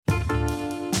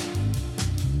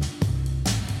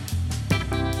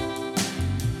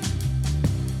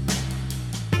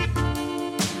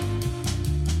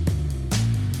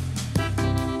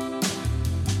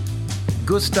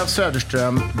Gustav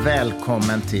Söderström,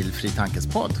 välkommen till Fri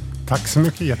Tankes podd. Tack så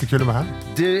mycket, jättekul att vara här.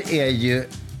 Du är ju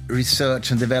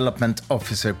Research and Development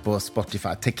Officer på Spotify,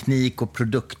 teknik- och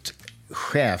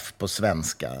produktchef på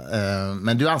svenska.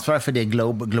 Men du ansvarar för det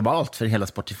globalt för hela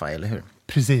Spotify, eller hur?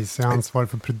 Precis, jag ansvarar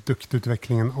för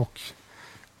produktutvecklingen och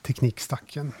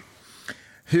teknikstacken.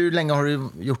 Hur länge har du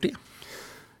gjort det?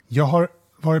 Jag har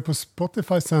varit på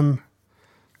Spotify sedan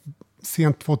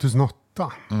sent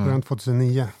 2008, början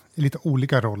 2009, i lite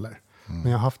olika roller.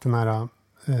 Men jag har haft den här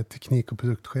teknik- och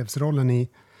produktchefsrollen i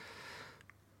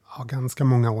ganska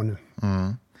många år nu.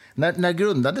 När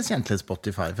grundades egentligen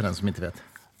Spotify, för den som inte vet?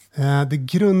 Det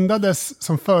grundades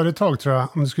som företag, tror jag,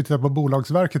 om du skulle titta på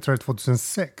Bolagsverket, tror jag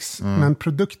 2006. Men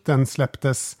produkten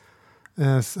släpptes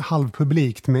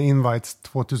halvpublikt med invites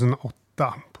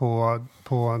 2008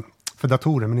 för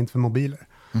datorer, men inte för mobiler.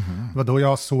 Det var då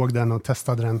jag såg den och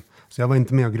testade den. Så jag var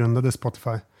inte med och grundade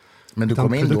Spotify. Men du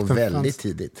kom in då väldigt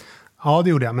tidigt. Ja, det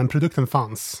gjorde jag. Men produkten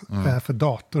fanns för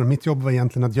dator. Mitt jobb var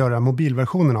egentligen att göra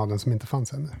mobilversionen av den som inte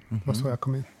fanns ännu. Det var så jag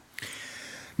kom in.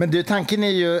 Men du, tanken är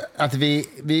ju att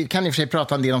vi kan i och för sig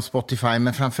prata en del om Spotify,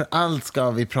 men framför allt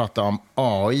ska vi prata om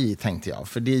AI, tänkte jag.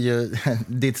 För det är ju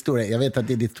jag vet att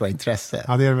det är ditt stora intresse.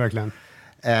 Ja, det är det verkligen.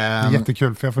 Det är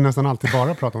jättekul, för jag får nästan alltid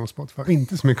bara prata om Spotify.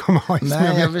 Inte så mycket om AI.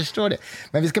 Nej, jag förstår det.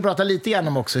 Men vi ska prata lite grann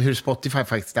om också hur Spotify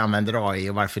faktiskt använder AI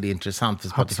och varför det är intressant för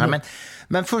Spotify.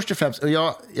 Men först och främst, och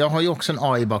jag har ju också en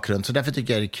AI-bakgrund, så därför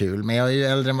tycker jag det är kul. Men jag är ju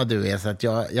äldre än vad du är, så att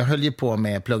jag höll ju på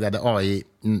med pluggade AI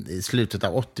i slutet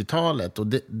av 80-talet. Och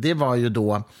det var ju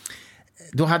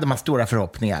då hade man stora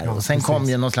förhoppningar. Och sen kom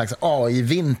ju någon slags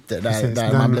AI-vinter.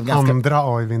 Där man blev ganska... andra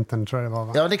AI-vintern tror jag det var,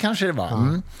 va? Ja, det kanske det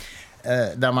var.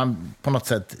 Där man på något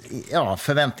sätt,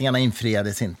 förväntningarna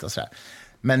infriades inte och sådär.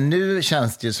 Men nu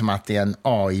känns det ju som att det är en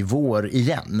AI-vår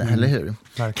igen, eller hur?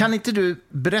 Verkligen. Kan inte du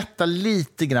berätta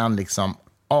lite grann liksom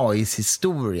AIs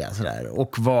historia sådär,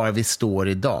 och var vi står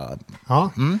idag?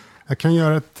 Ja, jag kan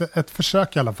göra ett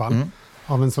försök i alla fall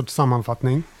av en sorts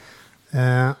sammanfattning.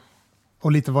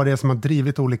 Och lite vad det är som har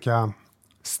drivit olika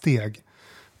steg.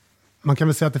 Man kan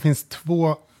väl säga att det finns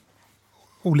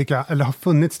har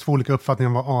funnits två olika uppfattningar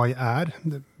om vad AI är.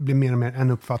 Det blir mer och mer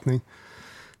en uppfattning.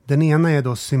 Den ena är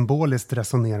då symboliskt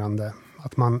resonerande.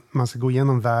 Att man ska gå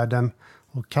igenom världen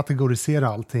och kategorisera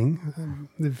allting.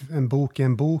 En bok är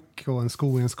en bok och en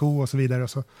sko är en sko och så vidare. Och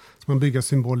så man bygger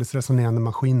symboliskt resonerande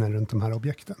maskiner runt de här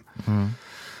objekten.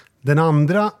 Den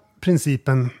andra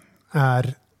principen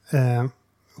är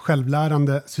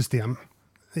självlärande system.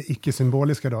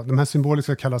 Icke-symboliska då. De här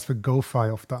symboliska kallas för GoFi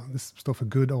ofta. Det står för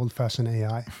Good Old Fashioned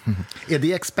AI. Är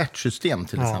det expertsystem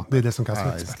till exempel? Ja, det är det som kallas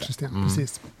för expertsystem.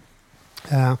 Precis.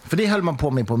 För det höll man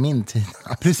på med på min tid.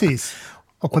 Precis.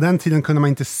 Och på den tiden kunde man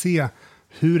inte se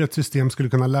hur ett system skulle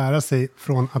kunna lära sig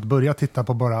från att börja titta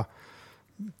på bara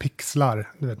pixlar,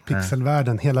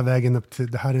 pixelvärlden, hela vägen upp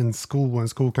till det här är en sko och en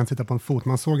sko kan titta på en fot.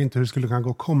 Man såg inte hur det skulle kunna gå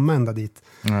och komma ända dit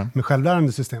med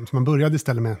självlärande system. Så man började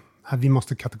istället med att vi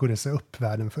måste kategorisera upp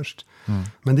världen först.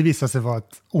 Men det visade sig vara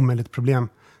ett omöjligt problem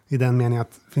i den meningen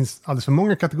att det finns alldeles för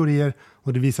många kategorier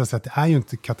och det visar sig att det är ju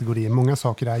inte kategorier. Många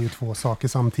saker är ju två saker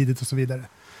samtidigt och så vidare.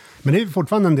 Men det är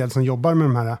fortfarande en del som jobbar med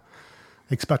de här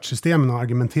expertsystemen och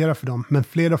argumenterar för dem. Men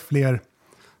fler och fler,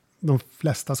 de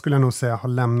flesta skulle jag nog säga, har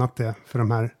lämnat det för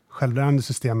de här självlärande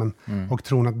systemen och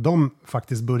tror att de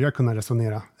faktiskt börjar kunna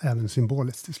resonera även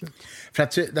symboliskt till slut. För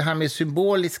att det här med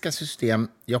symboliska system,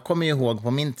 jag kommer ju ihåg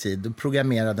på min tid, då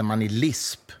programmerade man i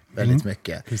Lisp väldigt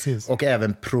mycket. Precis. Och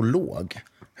även Prolog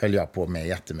höll jag på med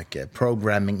jättemycket.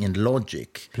 Programming in Logic.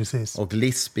 Precis. Och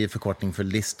Lisp är förkortning för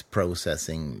List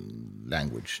Processing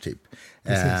Language typ.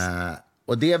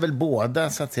 Och det är väl båda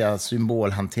så att säga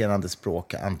symbolhanterande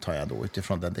språk, antar jag då,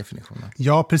 utifrån den definitionen.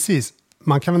 Ja, precis.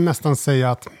 Man kan väl nästan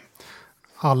säga att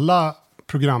alla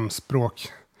programspråk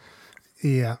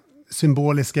är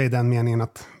symboliska i den meningen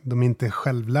att de inte är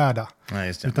självlärda. Ja,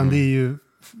 just det. Utan det är ju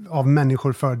av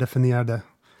människor fördefinierade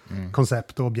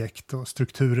koncept och objekt och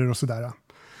strukturer och sådär.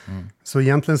 Så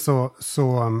egentligen så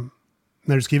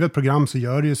när du skriver ett program så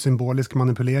gör du ju symbolisk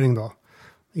manipulering då.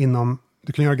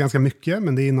 Du kan göra ganska mycket,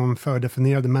 men det är inom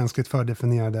mänskligt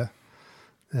fördefinierade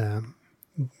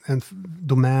en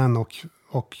domän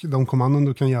och de kommandon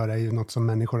du kan göra är ju något som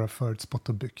människor har förutspått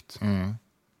och byggt.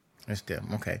 Just det,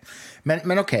 okej.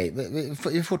 Men okej,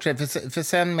 vi fortsätter. För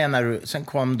sen menar du, sen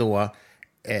kom då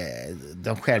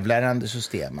de självlärande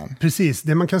systemen. Precis,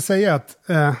 det man kan säga är att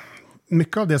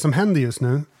mycket av det som händer just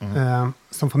nu,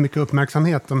 som får mycket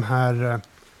uppmärksamhet, de här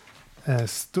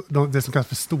det som kallas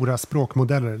för stora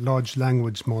språkmodeller, large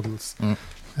language models,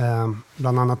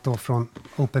 bland annat då från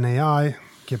OpenAI,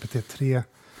 GPT-3.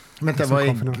 Vänta,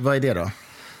 vad är det då?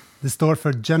 Det står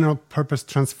för General Purpose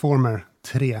Transformer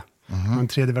 3. Den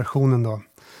tredje versionen då.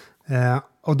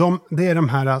 Och det är de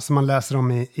här som man läser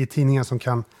om i tidningar som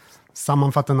kan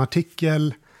sammanfatta en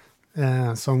artikel,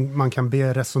 som man kan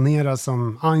be resonera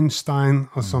som Einstein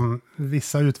och som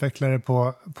vissa utvecklare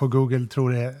på Google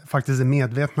tror faktiskt är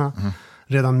medvetna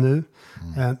redan nu.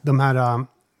 De här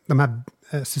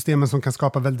systemen som kan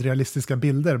skapa väldigt realistiska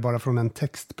bilder bara från en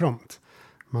textprompt.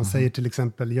 Man säger till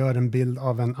exempel, gör en bild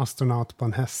av en astronaut på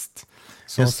en häst.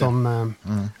 Så som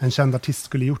en känd artist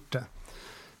skulle gjort det.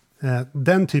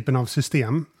 Den typen av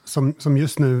system som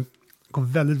just nu går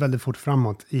väldigt, väldigt fort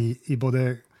framåt i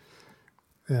både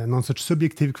någon sorts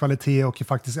subjektiv kvalitet och i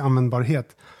faktisk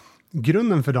användbarhet.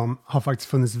 Grunden för dem har faktiskt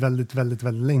funnits väldigt, väldigt,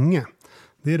 väldigt länge.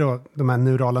 Det är då de här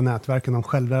neurala nätverken, de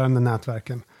självlärande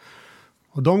nätverken.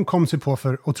 Och de kom sig på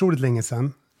för otroligt länge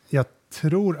sedan. Jag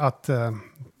tror att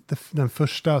den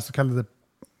första så kallade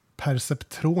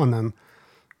perceptronen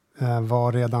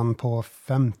var redan på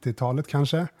 50-talet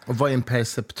kanske. Och vad är en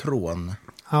perceptron?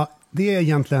 Ja, det är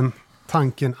egentligen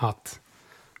tanken att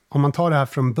om man tar det här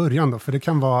från början då, för det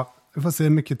kan vara, vi får se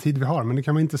hur mycket tid vi har, men det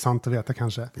kan vara intressant att veta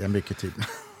kanske. Det är mycket tid.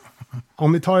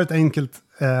 Om vi tar ett enkelt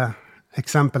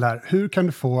exempel här. Hur kan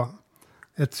du få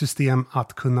ett system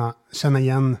att kunna känna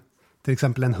igen till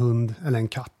exempel en hund eller en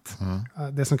katt?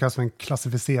 Det som kallas för en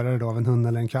klassificerare då av en hund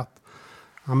eller en katt.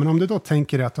 Ja, men om du då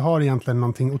tänker dig att du har egentligen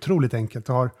någonting otroligt enkelt.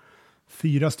 Du har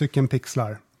 4 stycken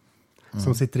pixlar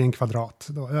som sitter i en kvadrat.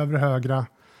 Då, övre högra,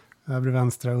 övre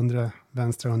vänstra,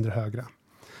 undre högra.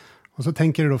 Och så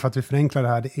tänker du då, för att vi förenklar det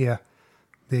här,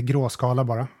 det är gråskala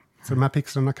bara. Så de här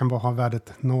pixlarna kan bara ha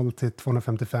värdet 0 till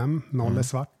 255. 0 är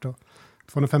svart och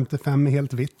 255 är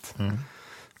helt vitt.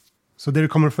 Så det du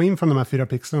kommer att få in från de här 4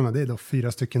 pixlarna, det är då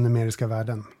 4 stycken numeriska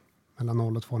värden. Mellan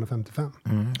 0 och 255.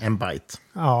 En byte.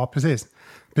 Ja,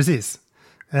 precis.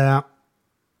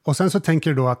 Och sen så tänker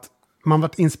du då att man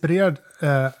varit inspirerad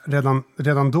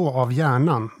redan då av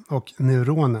hjärnan och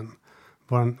neuronen.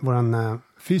 Våran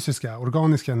fysiska,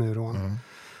 organiska neuron.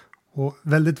 Och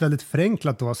väldigt, väldigt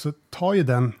förenklat då så tar ju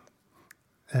den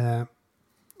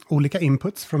olika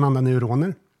inputs från andra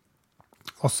neuroner.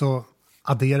 Och så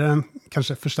adderar den,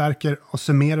 kanske förstärker och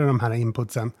summerar de här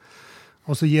inputsen.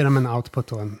 Och så ger de en output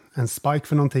då, en spike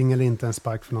för någonting eller inte en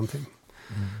spike för någonting.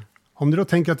 Om du då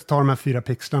tänker att du tar de här 4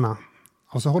 pixlarna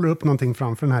och så håller du upp någonting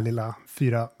framför den här lilla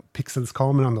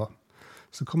 4-pixelskameran då,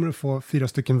 så kommer du få 4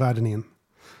 stycken värden in.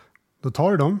 Då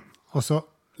tar du dem och så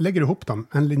lägger du ihop dem.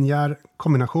 En linjär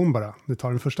kombination bara. Du tar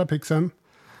den första pixeln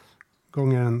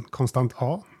gånger en konstant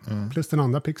A plus den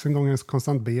andra pixeln gånger en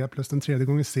konstant B plus den tredje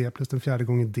gånger C plus den fjärde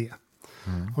gånger D.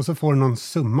 Och så får du någon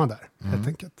summa där helt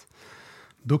enkelt.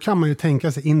 Då kan man ju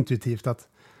tänka sig intuitivt att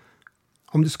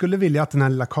om du skulle vilja att den här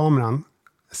lilla kameran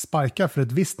spikar för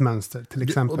ett visst mönster till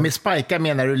exempel. Och med spikar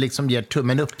menar du liksom ger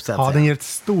tummen upp så att säga? Ja, den ger ett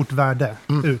stort värde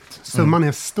ut. Summan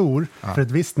är stor för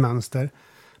ett visst mönster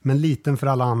men liten för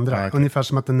alla andra. Ja, okay. Ungefär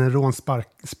som att en neuron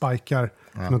spikar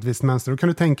för något visst mönster. Då kan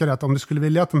du tänka dig att om du skulle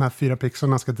vilja att de här 4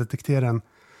 pixlarna ska detektera en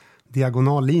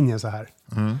diagonal linje så här.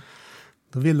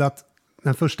 Då vill du att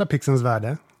den första pixelns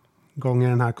värde gånger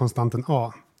den här konstanten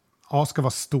A ska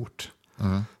vara stort.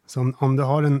 Så om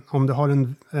du har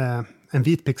en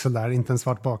vit pixel där, inte en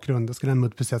svart bakgrund, då ska den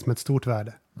multipliceras med ett stort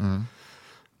värde.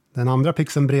 Den andra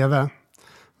pixeln bredvid,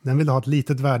 den vill du ha ett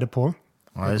litet värde på.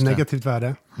 Ett negativt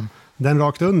värde. Den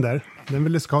rakt under, den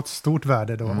vill du ska ha ett stort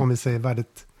värde då. Om vi säger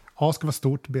värdet A ska vara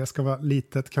stort, B ska vara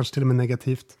litet, kanske till och med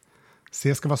negativt.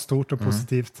 C ska vara stort och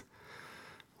positivt.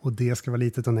 Och D ska vara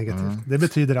litet och negativt. Det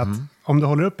betyder att om du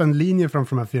håller upp en linje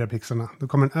framför de här 4 pixlarna, då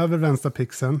kommer den över vänstra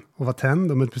pixeln och vara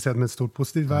tänd och multiplicerad med ett stort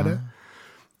positivt värde.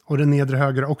 Och den nedre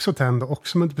höger också tänd och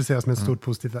också multipliceras med ett stort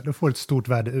positivt värde. Då får du ett stort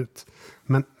värde ut.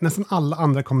 Men nästan alla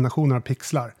andra kombinationer av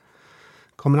pixlar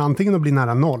kommer antingen att bli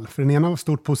nära 0. För den ena var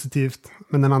stort positivt,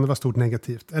 men den andra var stort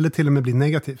negativt. Eller till och med bli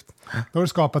negativt. Då har det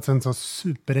skapats en så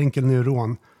superenkel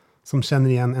neuron som känner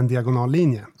igen en diagonal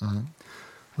linje.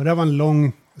 Och det var en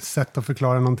lång sätt att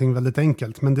förklara någonting väldigt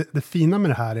enkelt. Men det fina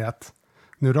med det här är att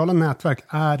neurala nätverk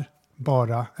är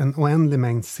bara en oändlig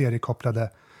mängd seriekopplade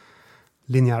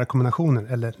linjära kombinationer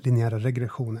eller linjära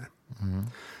regressioner.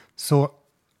 Så,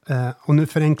 och nu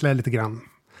förenklar jag lite grann.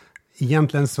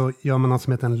 Egentligen så gör man något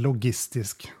som heter en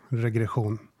logistisk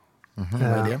regression. Vad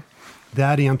är det? Det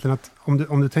är egentligen att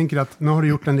om du tänker att nu har du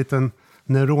gjort en liten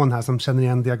neuron här som känner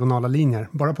igen diagonala linjer,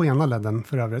 bara på ena ledden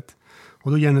för övrigt.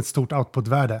 Och då ger den ett stort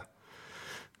outputvärde.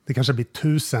 Det kanske blir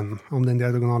 1000 om det är en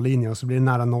diagonal linje och så blir det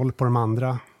nära 0 på de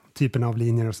andra typerna av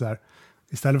linjer och sådär.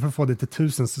 Istället för att få det till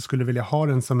 1000 så skulle jag vilja ha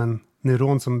den som en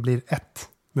neuron som blir 1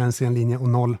 när den ser en linje och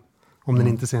 0 om den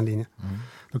inte ser en linje.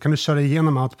 Då kan du köra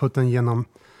igenom outputen genom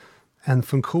en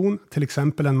funktion, till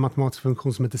exempel en matematisk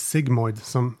funktion som heter sigmoid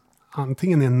som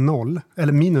antingen är 0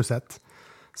 eller minus 1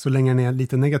 så länge den är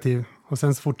lite negativ. Och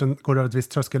sen så fort den går över ett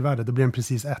visst tröskelvärde, då blir den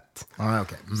precis 1.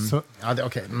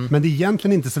 Okay. Men det är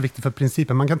egentligen inte så viktigt för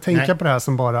principen. Man kan tänka på det här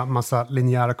som bara massa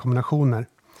linjära kombinationer.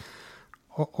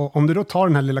 Och om du då tar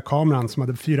den här lilla kameran som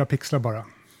hade 4 pixlar bara,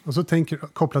 och så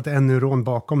kopplat till en neuron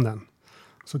bakom den,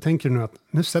 så tänker du nu att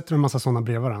nu sätter du en massa sådana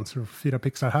bredvid varandra. Så du får 4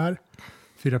 pixlar här,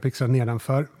 4 pixlar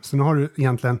nedanför. Så nu har du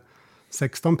egentligen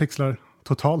 16 pixlar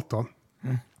totalt då.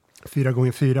 4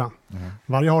 gånger 4.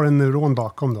 Varje har en neuron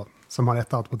bakom då, som har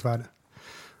ett outputvärde.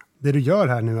 Det du gör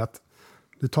här nu är att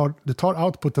du tar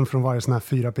outputen från varje sån här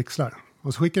 4 pixlar.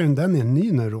 Och så skickar du den i en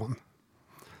ny neuron.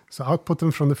 Så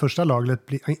outputen från det första lagret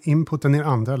blir inputen i det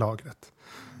andra lagret.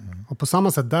 Och på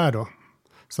samma sätt där då,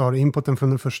 så har du inputen från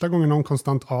den första gången någon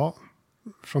konstant A,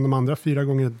 från de andra 4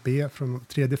 gånger ett B, från de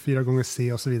tredje 4 gånger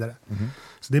C och så vidare.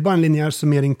 Så det är bara en linjär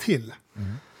summering till.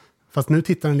 Fast nu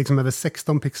tittar den liksom över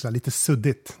 16 pixlar, lite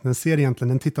suddigt.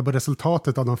 Den tittar på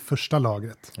resultatet av de första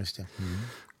lagret. Just det.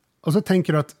 Och så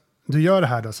tänker du att du gör det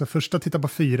här då. Så första tittar på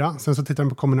 4, sen så tittar den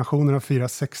på kombinationer av 4,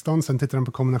 16, sen tittar den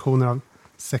på kombinationer av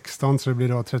 16, så det blir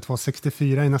då 32,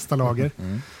 64 i nästa lager.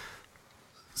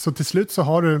 Så till slut så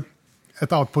har du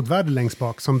ett outputvärde längst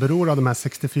bak som beror av de här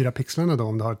 64 pixlarna då,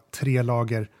 om du har 3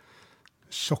 lager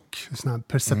tjock sån här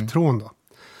perceptron då.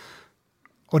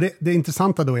 Och det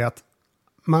intressanta då är att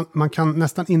man kan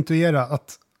nästan intuera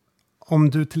att om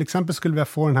du till exempel skulle vilja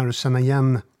få den här att känna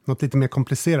igen något lite mer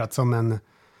komplicerat som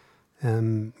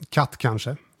en katt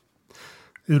kanske,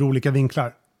 ur olika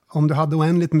vinklar. Om du hade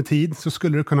oändligt med tid så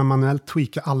skulle du kunna manuellt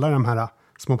tweaka alla de här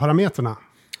små parametrarna.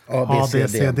 A, B,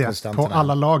 C, D på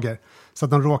alla lager. Så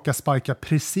att de råkar spika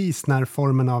precis när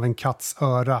formen av en katts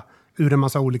öra ur en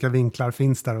massa olika vinklar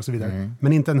finns där och så vidare.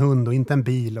 Men inte en hund och inte en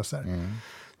bil och så här.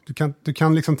 Du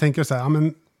kan liksom tänka dig så här, ja,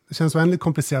 men det känns oändligt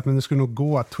komplicerat, men det skulle nog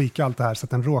gå att tweaka allt det här så att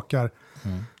den råkar,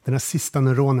 den här sista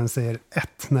neuronen säger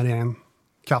 1 när det är en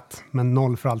katt, men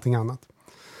 0 för allting annat.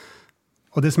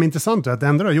 Och det som är intressant är att det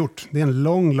enda du har gjort, det är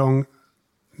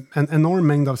en enorm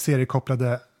mängd av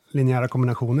seriekopplade linjära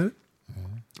kombinationer.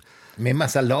 Med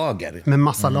massa lager. Med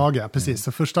massa lager, precis.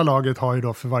 Så första lagret har ju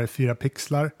då för varje 4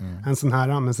 pixlar en sån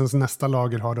här, men sen så nästa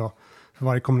lager har då för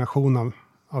varje kombination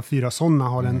av 4 sådana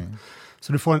har den.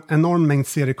 Så du får en enorm mängd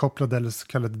seriekopplade eller så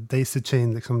kallade daisy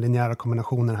chain, liksom linjära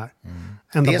kombinationer här.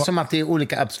 Det är som att det är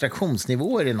olika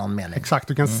abstraktionsnivåer i någon mening. Exakt,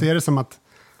 du kan se det som att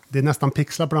det är nästan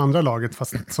pixlar på det andra laget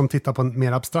fast som tittar på en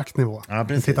mer abstrakt nivå. Ja,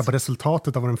 den tittar på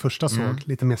resultatet av vad den första såg.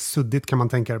 Lite mer suddigt kan man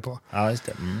tänka det på. Ja, just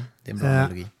det. Det är en bra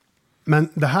analogi. Men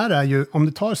det här är ju, om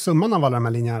du tar summan av alla de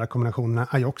här linjära kombinationerna,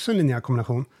 är ju också en linjär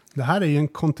kombination. Det här är ju en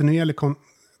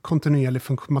kontinuerlig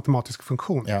matematisk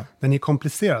funktion. Ja. Den är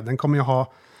komplicerad. Den kommer ju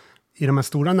ha, i de här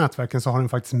stora nätverken så har den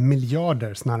faktiskt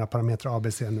miljarder sådana här parametrar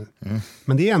ABC nu.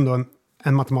 Men det är ändå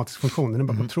en matematisk funktion. Den är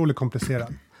bara otroligt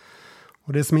komplicerad.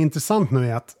 Och det som är intressant nu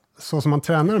är att så som man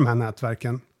tränar de här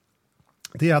nätverken,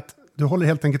 det är att du håller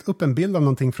helt enkelt upp en bild av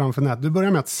någonting framför nät. Du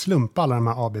börjar med att slumpa alla de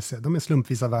här ABC. De är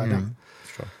slumpvisa värden.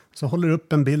 Så håller du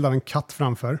upp en bild av en katt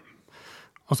framför.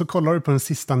 Och så kollar du på den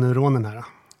sista neuronen här.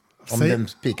 Om den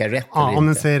spikar rätt eller inte. Om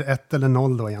den säger 1 eller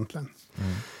 0 då egentligen.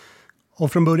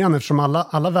 Och från början, eftersom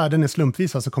alla värden är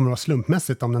slumpvisa, så kommer det vara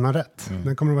slumpmässigt om den har rätt.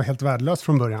 Den kommer att vara helt värdelös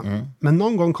från början. Men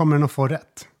någon gång kommer den att få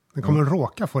rätt. Den kommer att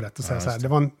råka få rätt och säga så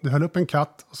här. Du höll upp en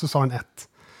katt och så sa den 1.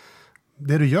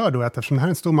 Det du gör då är att eftersom det här är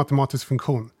en stor matematisk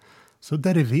funktion, så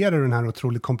deriverar du den här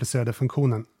otroligt komplicerade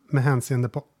funktionen med hänseende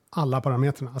på alla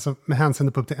parametrarna. Alltså med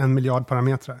hänseende på upp till 1 miljard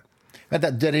parametrar.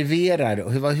 Vänta, deriverar,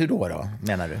 hur då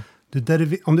menar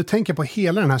du? Om du tänker på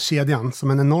hela den här kedjan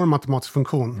som en enorm matematisk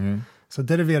funktion, så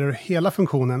deriverar du hela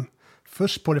funktionen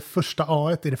först på det första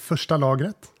A i det första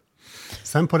lagret,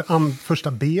 sen på det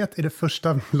första B i det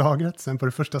första lagret, sen på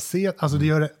det första C. Alltså det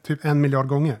gör det typ 1 miljard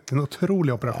gånger. Det är en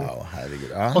otrolig operation. Wow, herregud.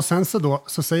 Ja. Och sen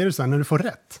så säger du så här, när du får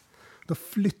rätt, då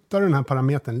flyttar du den här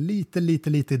parametern lite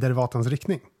i derivatans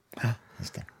riktning. Ja,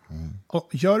 just det. Och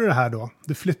gör du det här då,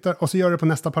 du flyttar, och så gör du på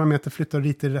nästa parameter, flyttar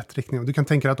lite i rätt riktning. Och du kan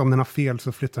tänka dig att om den har fel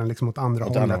så flyttar den liksom åt andra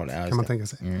hållet, kan man tänka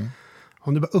sig.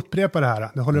 Om du bara upprepar det här,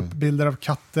 du håller upp bilder av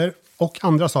katter och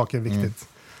andra saker är viktigt.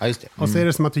 Ja, just det. Och så är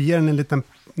det som att du ger den en liten,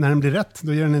 när den blir rätt,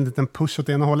 då ger den en liten push åt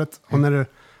ena hållet. Och när du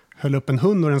höll upp en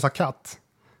hund och den sa katt,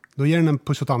 då ger den en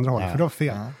push åt andra hållet, för det var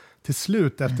fel. Till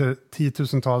slut, efter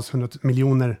 10-tusentals, 100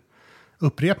 miljoner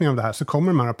upprepningar av det här, så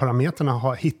kommer de här parametrarna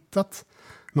ha hittat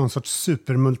någon sorts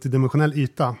supermultidimensionell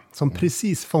yta som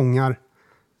precis fångar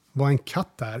vad en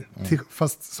katt är.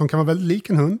 Fast som kan vara väldigt lik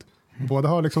en hund. Båda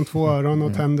har liksom 2 öron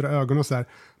och tänder och ögon och så här.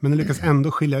 Men den lyckas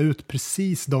ändå skilja ut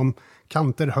precis de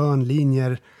kanter, hörn,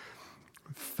 linjer,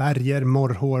 färger,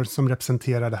 morrhår som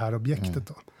representerar det här objektet.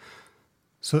 Då.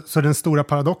 Så den stora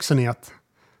paradoxen är att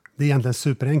Det är egentligen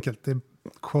superenkelt. Det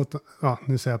är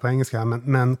nu säger jag på engelska,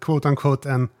 men quote unquote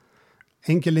en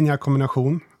enkel linjär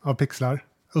kombination av pixlar,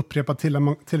 upprepad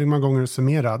tillräckligt många gånger och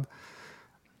summerad,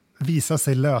 visar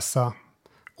sig lösa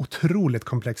otroligt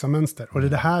komplexa mönster. Och det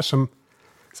är det här som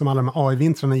alla de här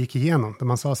AI-vintrarna gick igenom, där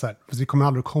man sa så här, vi kommer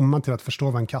aldrig komma till att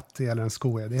förstå vad en katt är eller en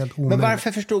sko är. Det är helt omöjligt. Men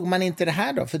varför förstod man inte det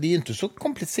här då? För det är ju inte så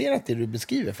komplicerat det du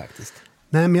beskriver faktiskt.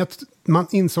 Nej, men man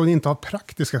insåg det inte av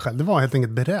praktiska skäl. Det var helt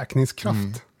enkelt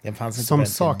beräkningskraft som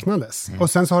saknades. Och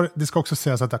sen så det ska också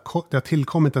sägas att det har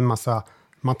tillkommit en massa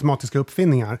matematiska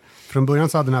uppfinningar. Från början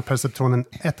så hade den här perceptronen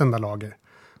ett enda lager.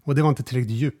 Och det var inte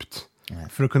tillräckligt djupt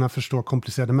för att kunna förstå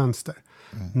komplicerade mönster.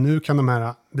 Nu kan det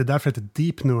är därför det heter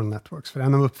Deep Neural Networks. För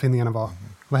en av uppfinningarna var,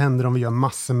 vad händer om vi gör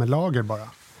massor med lager bara?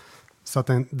 Så att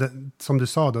som du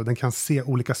sa då, den kan se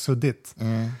olika suddigt.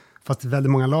 Fast det är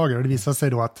väldigt många lager. Och det visar sig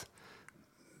då att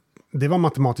det var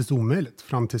matematiskt omöjligt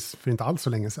fram tills för inte alls så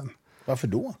länge sedan. Varför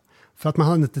då? För att man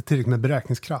hade inte tillräckligt med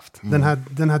beräkningskraft. Den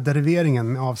här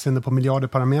deriveringen med avseende på miljarder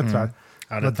parametrar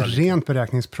var ett rent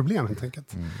beräkningsproblem helt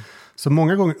enkelt. Så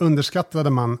många gånger underskattade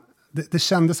man, det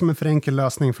kändes som en för enkel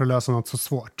lösning för att lösa något så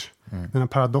svårt. Den här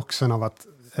paradoxen av att,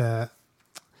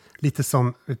 lite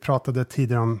som vi pratade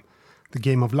tidigare om the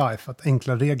game of life, att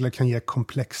enkla regler kan ge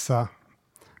komplexa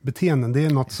beteenden. Det är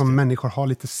något som människor har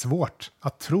lite svårt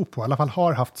att tro på, i alla fall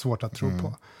har haft svårt att tro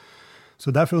på.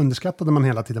 Så därför underskattade man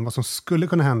hela tiden vad som skulle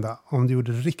kunna hända om du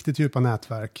gjorde riktigt djupa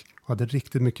nätverk och hade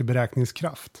riktigt mycket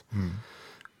beräkningskraft.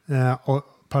 Och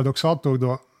paradoxalt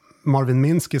då Marvin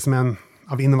Minsky, som är en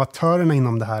av innovatörerna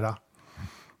inom det här,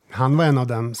 han var en av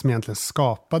dem som egentligen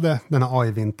skapade den här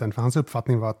AI-vintern, för hans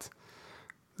uppfattning var att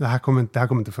det här kommer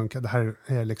inte funka. Det här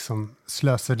är liksom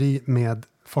slöseri med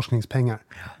forskningspengar.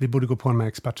 Vi borde gå på de här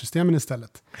expertsystemen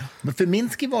istället. Men för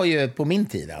Minsky var ju på min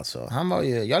tid alltså.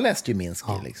 Jag läste ju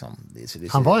Minsky liksom.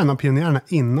 Han var en av pionjärerna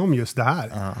inom just det här.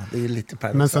 Ja, det är lite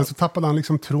paradoxalt. Men sen så tappade han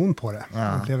liksom tron på det.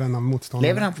 Han blev en av motståndarna.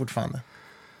 Lever han fortfarande?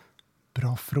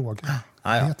 Bra fråga.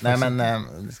 Nej, men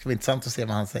det ska bli intressant att se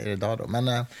vad han säger idag då.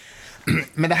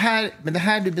 Men det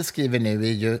här du beskriver nu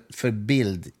är ju för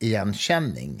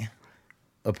bildigenkänning,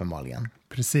 uppenbarligen.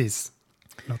 Precis.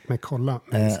 Låt mig kolla.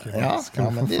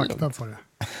 Ska man få fakta på det?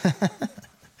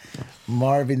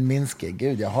 Marvin Minsky.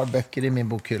 Gud, jag har böcker i min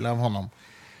bokhylla av honom.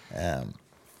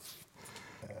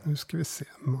 Nu ska vi se.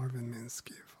 Marvin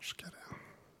Minsky, forskare.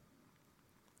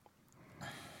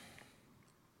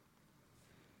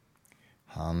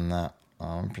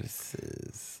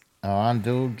 Precis. Ja, han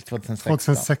dog 2016.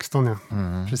 2016, ja.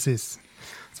 Precis. Så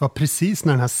det var precis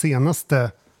när den här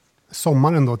senaste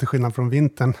sommaren då, till skillnad från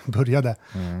vintern, började.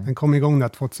 Den kom igång där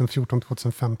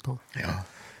 2014-2015. Ja.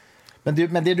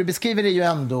 Men det du beskriver är ju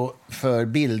ändå för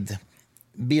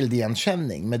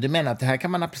bildigenkänning. Men du menar att det här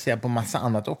kan man applicera på massa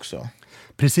annat också?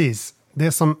 Precis.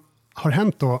 Det som har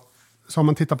hänt då, så om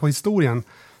man tittar på historien,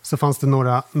 så fanns det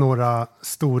några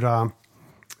stora,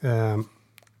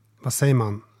 vad säger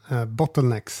man,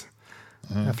 bottlenecks,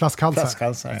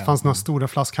 flaskhalsar. Det fanns några stora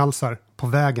flaskhalsar på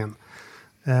vägen.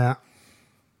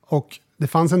 Och det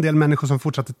fanns en del människor som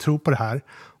fortsatte tro på det här.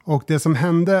 Och det som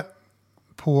hände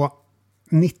på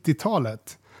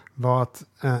 90-talet var att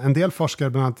en del forskare,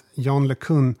 bland annat John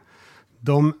LeCun,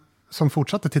 de som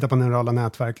fortsatte titta på neurala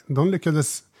nätverk, de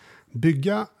lyckades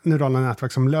bygga neurala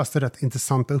nätverk som löste rätt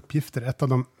intressanta uppgifter. Ett av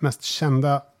de mest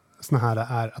kända såna här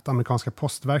är att amerikanska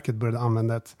postverket började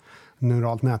använda ett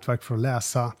neuralt nätverk för att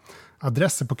läsa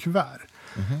adresser på kuvert.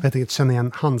 Jag tänkte känna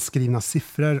igen handskrivna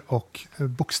siffror och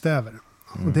bokstäver.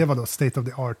 Och det var då state of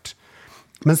the art.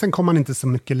 Men sen kom man inte så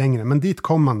mycket längre. Men dit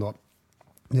kom man då.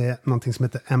 Det är någonting som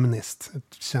heter MNIST.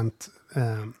 Ett känt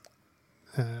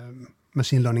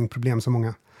machine learning-problem som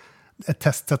många... Ett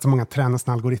testsätt som många tränar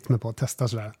sina algoritmer på och testar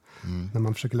sådär. När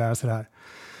man försöker lära sig det här.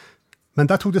 Men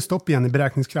där tog det stopp igen i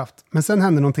beräkningskraft. Men sen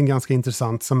hände någonting ganska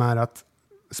intressant, som är att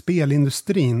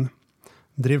spelindustrin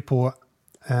drev på,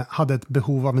 hade ett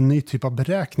behov av en ny typ av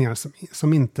beräkningar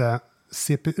som inte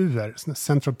CPUer,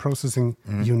 Central Processing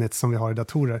Units som vi har i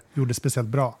datorer, gjorde speciellt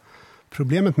bra.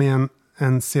 Problemet med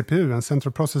en CPU, en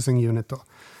Central Processing Unit då,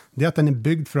 det är att den är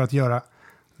byggd för att göra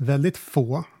väldigt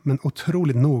få men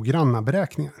otroligt noggranna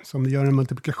beräkningar. Så om du gör en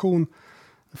multiplikation,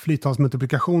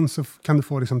 flyttalsmultiplikation, så kan du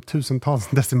få liksom tusentals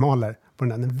decimaler på den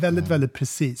där. Den är väldigt, väldigt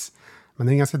precis. Men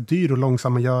den är ganska dyr och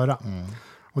långsam att göra.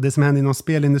 Och det som händer inom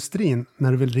spelindustrin,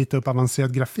 när du vill rita upp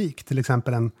avancerad grafik, till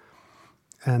exempel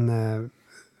en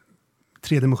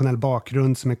tredimensionell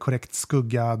bakgrund som är korrekt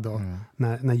skuggad och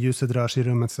när ljuset rör sig i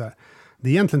rummet så här. Det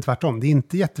är egentligen tvärtom. Det är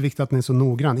inte jätteviktigt att den är så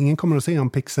noggrann. Ingen kommer att se om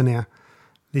pixeln är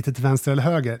lite till vänster eller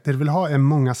höger. Det du vill ha är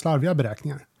många slarviga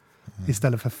beräkningar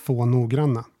istället för få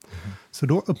noggranna. Så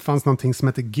då uppfanns någonting som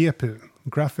heter GPU,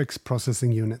 Graphics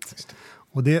Processing Unit.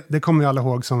 Och det kommer ju alla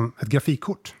ihåg som ett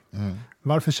grafikkort.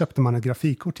 Varför köpte man ett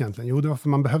grafikkort egentligen? Jo, det var för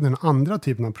man behövde en andra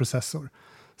typen av processor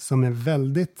som är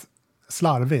väldigt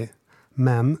slarvig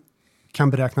men kan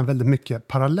beräkna väldigt mycket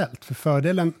parallellt. För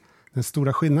fördelen, den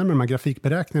stora skillnaden med de här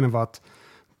grafikberäkningarna var att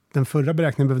den förra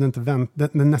beräkningen behövde inte vänta,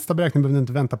 den nästa beräkning behövde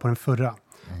inte vänta på den förra.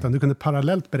 Utan du kunde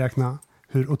parallellt beräkna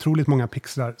hur otroligt många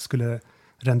pixlar skulle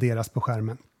renderas på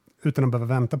skärmen utan att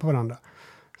behöva vänta på varandra.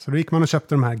 Så då gick man och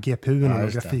köpte de här GPU-erna och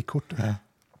grafikkorten.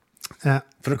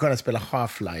 För att kunna spela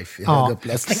Half-Life i hög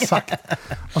upplösning. Exakt.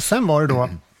 Och sen var det då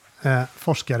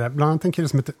forskare, bland annat en kille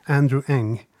som heter Andrew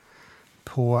Ng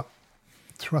på,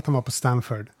 tror att han var på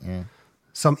Stanford,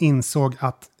 som insåg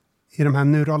att i de här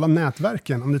neurala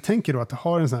nätverken, om du tänker då att du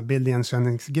har en sån här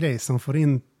bildigenkänningsgrej som får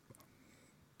in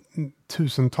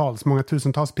många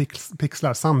tusentals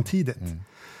pixlar samtidigt.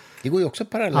 Det går ju också att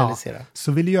parallellisera. Ja,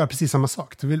 så vill du göra precis samma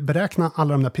sak. Du vill beräkna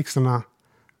alla de där pixlarna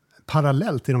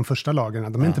parallellt i de första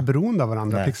lagren. De är inte beroende av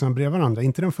varandra, pixlarna bredvid varandra,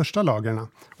 inte de första lagren.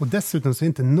 Och dessutom så är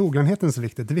inte noggrannheten så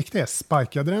viktigt. Det viktiga är,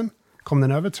 spikade den, kom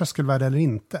den över tröskelvärde eller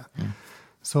inte?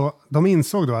 Så de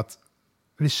insåg då att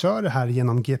vi kör det här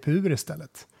genom GPUer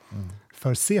istället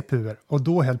för CPUer. Och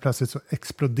då helt plötsligt så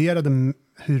exploderade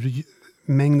hur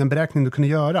mängden beräkning du kunde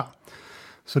göra.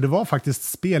 Så det var faktiskt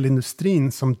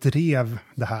spelindustrin som drev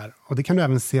det här. Och det kan du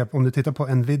även se om du tittar på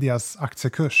Nvidias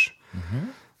aktiekurs.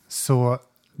 Så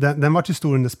den var till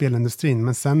stor under spelindustrin,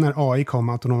 men sen när AI kom,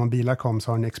 autonoma bilar kom,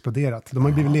 så har den exploderat. De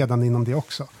har blivit ledande inom det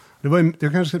också. Det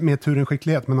var kanske mer tur än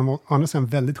skicklighet, men de var å andra sidan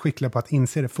väldigt skickliga på att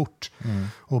inse det fort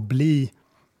och bli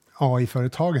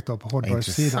AI-företaget då på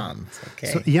hårdvarusidan.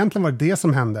 Okay. Så egentligen var det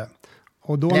som hände.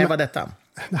 Och då, när var detta?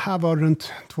 Det här var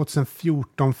runt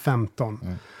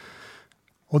 2014-15.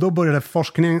 Och då började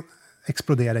forskningen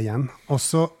explodera igen. Och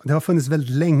så, det har funnits väldigt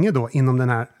länge då inom den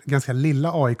här ganska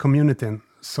lilla AI-communityn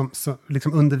som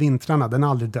liksom under vintrarna, den har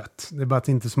aldrig dött. Det är bara att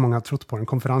inte så många har trott på den.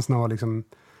 Konferenserna var liksom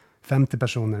 50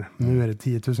 personer. Nu är det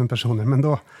 10 000 personer. Men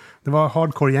då, det var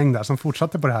hardcore gäng där som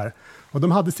fortsatte på det här. Och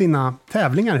de hade sina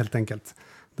tävlingar helt enkelt.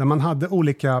 Där man hade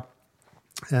olika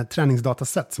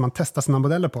träningsdataset som man testade sina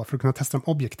modeller på för att kunna testa dem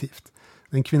objektivt.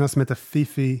 Det är en kvinna som heter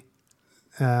Fifi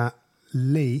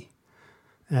Lee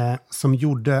som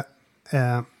gjorde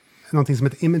någonting som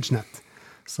heter ImageNet.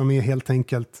 Som är helt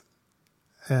enkelt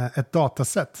ett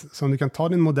dataset som du kan ta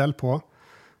din modell på.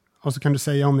 Och så kan du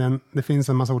säga om det finns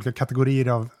en massa olika kategorier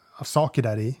av saker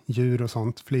där i. Djur och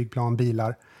sånt, flygplan,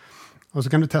 bilar. Och så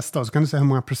kan du testa och så kan du säga hur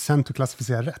många procent du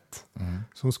klassificerar rätt.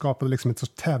 Så hon skapade liksom ett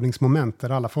sorts tävlingsmoment där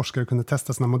alla forskare kunde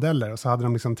testa sina modeller. Och så hade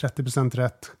de liksom 30%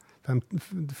 rätt,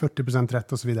 40%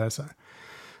 rätt och så vidare. Så här.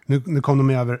 Nu kom de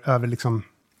över liksom,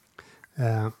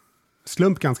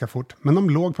 slump ganska fort. Men de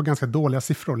låg på ganska dåliga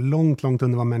siffror. Långt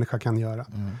under vad människa kan göra.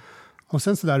 Och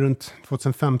sen så där runt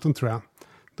 2015 tror jag.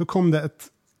 Då kom det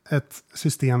ett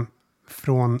system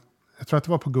från, jag tror att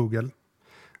det var på Google,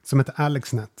 som heter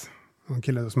AlexNet. En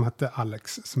kille som hette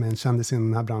Alex, som är en kändis i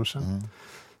den här branschen.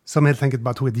 Som helt enkelt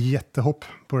bara tog ett jättehopp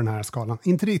på den här skalan.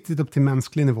 Inte riktigt upp till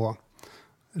mänsklig nivå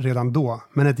redan då,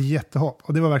 men ett jättehopp.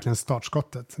 Och det var verkligen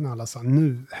startskottet när alla sa,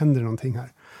 nu händer det någonting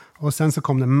här. Och sen så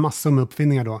kom det massor med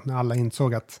uppfinningar då, när alla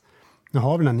insåg att nu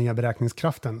har vi den här nya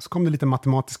beräkningskraften. Så kom det lite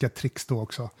matematiska tricks då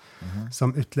också,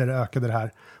 som ytterligare ökade det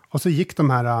här. Och så gick de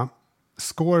här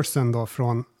scoresen då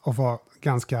från att vara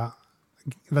ganska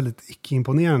väldigt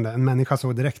icke-imponerande. En människa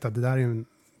såg direkt att det där är en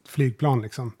flygplan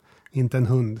liksom, inte en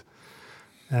hund.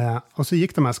 Och så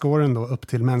gick de här scoren då upp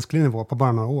till mänsklig nivå på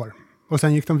bara några år. Och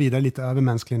sen gick de vidare lite över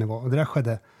mänsklig nivå. Och det där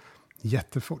skedde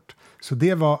jättefort. Så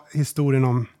det var historien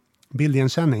om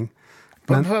bildigenkänning.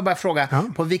 Får jag bara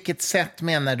fråga, på vilket sätt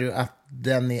menar du att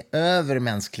den är över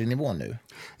mänsklig nivå nu?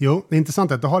 Jo, det är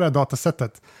intressant att du har det här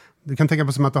datasättet. Du kan tänka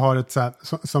på som att du har ett så här,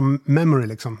 som memory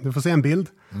liksom. Du får se en bild,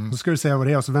 och så ska du säga vad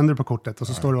det är och så vänder du på kortet och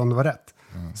så står det om det var rätt.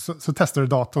 Så testar du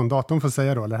datorn. Datorn får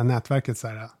säga då, eller det här nätverket så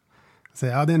här,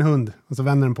 säger ja det är en hund, och så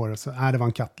vänder den på det och så det var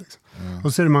en katt liksom. Och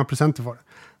så ser du hur många procent du får.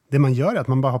 Det man gör är att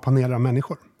man bara har paneler av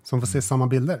människor som får se samma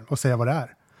bilder och säga vad det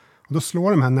är. Och då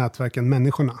slår de här nätverken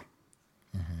människorna.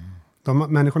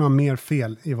 Människorna har mer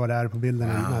fel i vad det är på bilden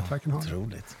än nätverken har.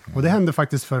 Otroligt. Och det hände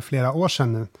faktiskt för flera år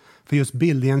sedan nu. För just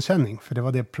bildigenkänning. För det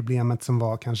var det problemet som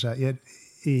var kanske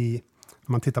om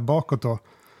man tittar bakåt då,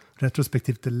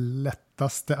 retrospektivt det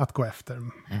lättaste att gå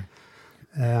efter.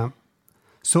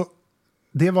 Så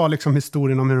det var liksom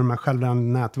historien om hur de här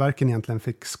självlärande nätverken egentligen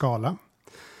fick skala.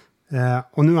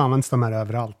 Och nu används de här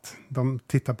överallt. De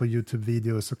tittar på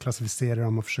YouTube-videos och klassificerar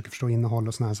dem och försöker förstå innehåll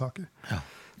och såna här saker. Ja.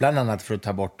 Bland annat för att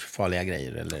ta bort farliga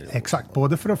grejer? Eller exakt,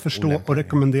 både för att förstå och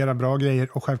rekommendera bra grejer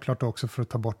och självklart också för att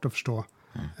ta bort och förstå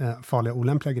farliga och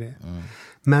olämpliga grejer.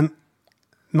 Men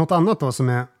något annat då som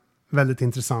är väldigt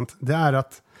intressant, det är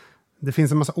att det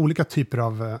finns en massa olika typer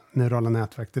av neurala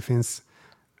nätverk. Det finns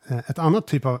ett annat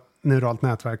typ av neuralt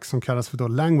nätverk som kallas för då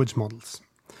language models.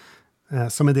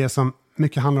 Som är det som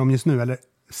mycket handlar om just nu, eller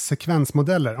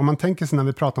sekvensmodeller. Om man tänker sig när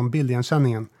vi pratar om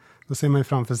bildigenkänningen, då ser man ju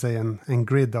framför sig en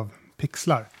grid av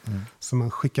pixlar som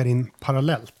man skickar in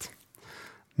parallellt.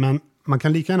 Men man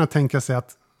kan lika gärna tänka sig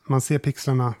att man ser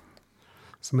pixlarna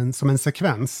som en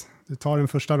sekvens. Du tar den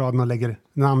första raden och lägger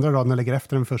den andra raden och lägger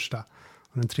efter den första.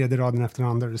 Och den tredje raden efter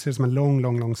den andra. Du ser det som en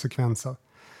lång sekvens av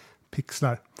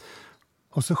pixlar.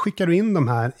 Och så skickar du in de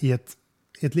här i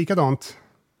ett likadant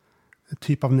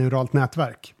typ av neuralt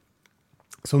nätverk.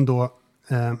 Som då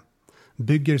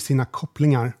bygger sina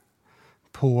kopplingar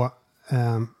på...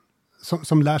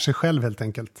 som lär sig själv helt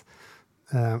enkelt.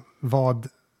 Vad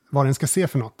den ska se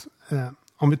för något.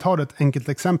 Om vi tar ett enkelt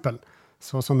exempel.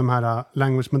 Så som de här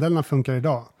language-modellerna funkar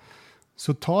idag.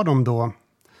 Så tar de då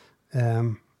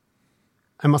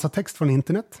en massa text från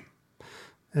internet.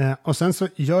 Och sen så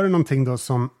gör det någonting då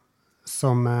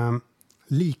som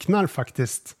liknar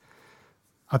faktiskt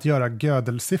att göra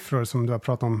Gödel-siffror som du har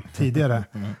pratat om tidigare.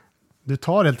 Du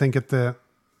tar helt enkelt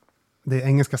det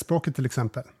engelska språket till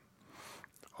exempel.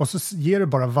 Och så ger du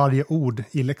bara varje ord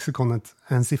i lexikonet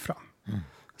en siffra.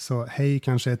 Så hej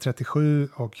kanske är 37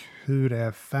 och hur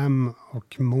är 5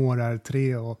 och mår är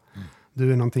 3 och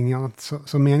du är någonting annat.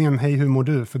 Så meningen hej hur mår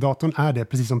du? För datorn är det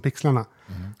precis som pixlarna.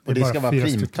 Och det ska vara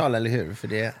primtal eller hur? För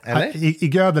det, eller? I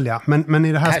Gödel ja, men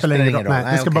i det här spelar ingen roll.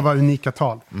 Nej, det ska bara vara unika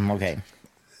tal. Okej.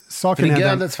 Saken för i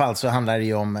Gödels fall så handlar det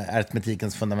ju om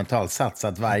aritmetikens fundamentalsats.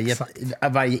 Att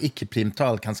varje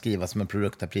icke-primtal kan skrivas som en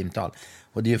produkt av primtal.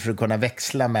 Och det är ju för att kunna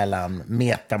växla mellan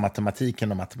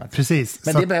metamatematiken och matematik. Precis.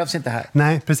 Men det behövs inte här.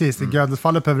 Nej, precis. I Gödels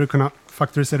fallet behöver du kunna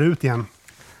faktorisera ut igen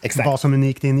vad som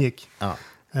unikt ingick. Ja.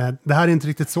 Det här är inte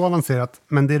riktigt så avancerat,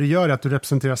 men det du gör är att du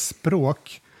representerar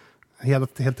språk,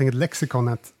 helt enkelt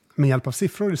lexikonet, med hjälp av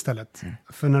siffror istället.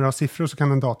 För när du har siffror så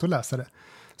kan en dator läsa det.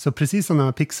 Så precis som de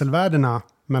här pixelvärdena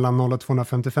mellan 0 och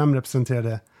 255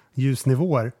 representerade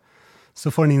ljusnivåer,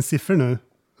 så får den in siffror nu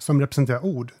som representerar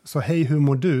ord. Så hej, hur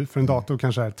mår du? För en dator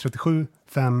kanske är 37,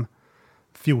 5,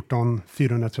 14,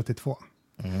 432.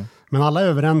 Men alla är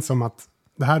överens om att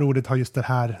det här ordet har just det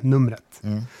här numret.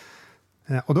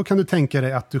 Och då kan du tänka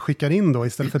dig att du skickar in då,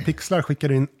 istället för pixlar skickar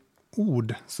du in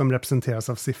ord som representeras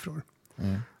av siffror.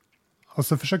 Och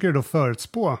så försöker du då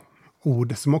förutspå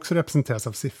ord som också representeras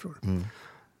av siffror.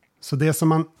 Så det som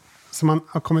man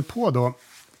har kommit på då,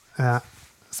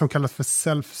 som kallas för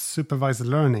self-supervised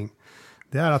learning,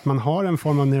 det är att man har en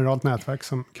form av neuralt nätverk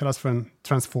som kallas för en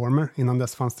transformer. Innan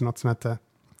dess fanns det något som heter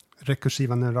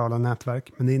rekursiva neurala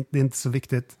nätverk, men det är inte så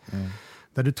viktigt.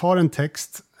 Där du tar en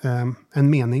text, en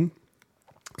mening,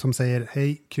 som säger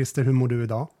hej Christer, hur mår du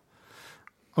idag?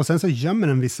 Och sen så gömmer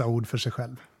den vissa ord för sig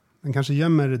själv. Den kanske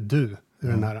gömmer du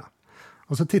ur den här.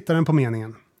 Och så tittar den på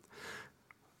meningen.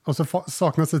 Och så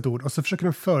saknas ett ord. Och så försöker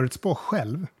den förutspå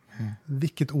själv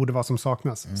vilket ord det var som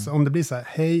saknas. Så om det blir så här,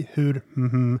 hej, hur,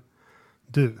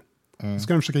 du. Så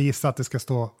ska den försöka gissa att det ska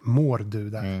stå mår du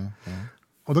där.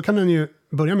 Och då kan den ju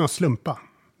börja med att slumpa.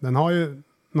 Den har ju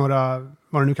några,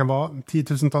 vad det nu kan vara,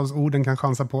 10-tusentals ord den kan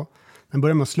chansa på. Den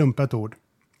börjar med att slumpa ett ord,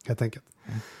 helt enkelt.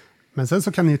 Men sen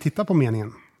så kan den ju titta på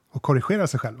meningen och korrigera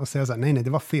sig själv och säga så här, nej, det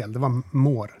var fel, det var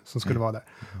mår som skulle vara där.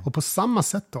 Och på samma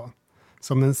sätt då,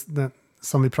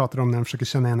 som vi pratade om när den försöker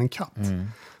känna igen en katt,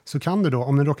 så kan du då,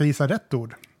 om den råkar gissa rätt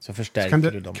ord, så förstärker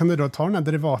du dem. Kan du då ta den här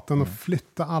derivaten och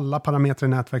flytta alla parametrar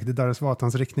i nätverket i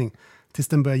derivatans riktning tills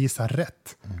den börjar gissa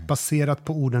rätt, baserat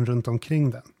på orden runt omkring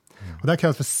den. Och det här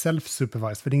kallas för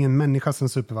self-supervised, för det är ingen människa som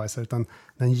supervisar, utan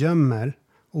den gömmer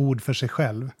ord för sig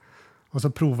själv. Och så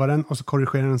provar den och så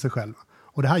korrigerar den sig själv.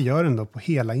 Och det här gör den då på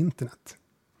hela internet.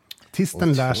 Tills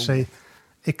den lär sig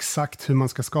exakt hur man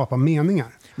ska skapa meningar.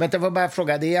 Men jag får bara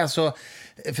fråga, det är alltså,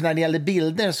 för när det gäller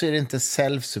bilder så är det inte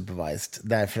self-supervised,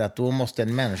 därför att då måste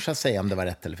en människa säga om det var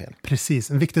rätt eller fel.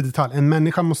 Precis, en viktig detalj. En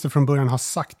människa måste från början ha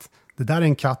sagt, det där är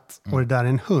en katt och det där är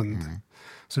en hund.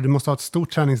 Så du måste ha ett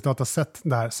stort träningsdataset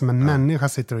där som en människa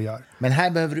sitter och gör. Men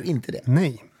här behöver du inte det.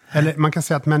 Nej. Eller man kan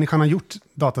säga att människan har gjort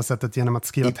datasättet genom att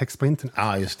skriva text på internet.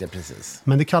 Ja, just det, precis.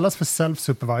 Men det kallas för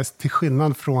self-supervised till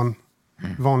skillnad från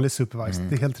vanlig supervised.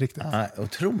 Det är helt riktigt. Ja,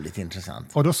 otroligt intressant.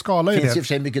 Och då skalar ju det. Finns ju för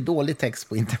sig mycket dålig text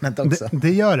på internet också.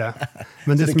 Det gör det.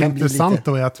 Men det som är intressant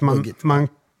då är att man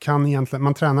kan egentligen,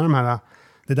 man tränar de här,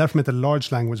 det är därför de heter large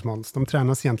language models. De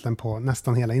tränas egentligen på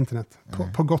nästan hela internet.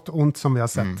 På gott och ont som vi har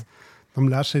sett. De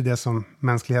lär sig det som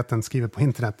mänskligheten skriver på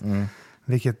internet.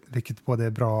 Vilket både är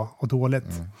bra och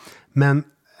dåligt. Men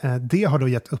det har då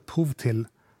gett upphov till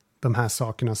de här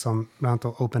sakerna som bland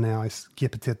annat OpenAIs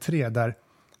GPT-3, där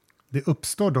det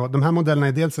uppstår då, de här modellerna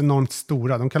är dels enormt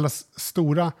stora, de kallas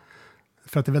stora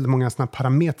för att det är väldigt många såna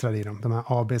parametrar i dem, de här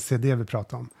A, B, C, D vi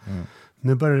pratar om.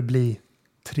 Nu börjar det bli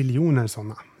triljoner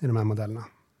sådana i de här modellerna.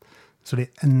 Så det är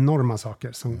enorma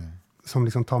saker som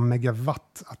liksom tar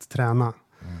megawatt att träna.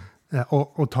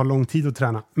 Och tar lång tid att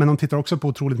träna. Men de tittar också på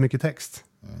otroligt mycket text.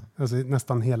 Alltså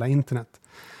nästan hela internet.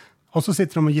 Och så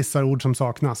sitter de och gissar ord som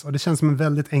saknas. Och det känns som en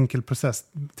väldigt enkel process.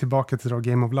 Tillbaka till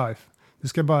Game of Life.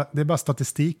 Det är bara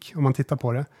statistik om man tittar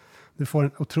på det. Du får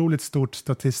en otroligt stort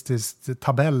statistisk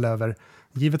tabell över,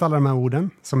 givet alla de här orden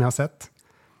som jag har sett.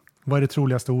 Vad är det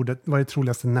troligaste ordet? Vad är det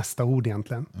troligaste nästa ord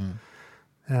egentligen?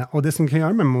 Och det som kan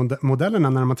göra med modellerna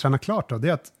när man tränar klart då, det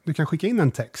är att du kan skicka in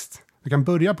en text. Du kan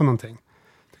börja på någonting.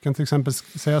 Du kan till exempel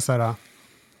säga så här.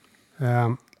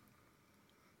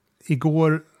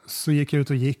 Igår så gick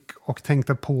jag ut och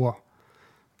tänkte på.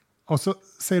 Och så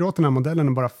säger du åt den här modellen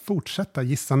att bara fortsätta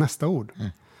gissa nästa ord.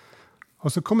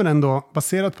 Och så kommer den då,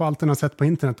 baserat på allt den har sett på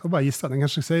internet, och bara gissa. Den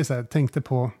kanske säger så här, tänkte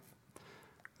på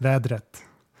vädret.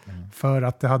 För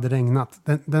att det hade regnat.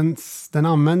 Den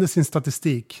använder sin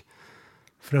statistik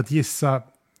för att gissa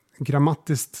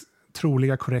grammatiskt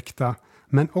troliga, korrekta,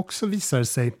 men också visar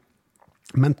sig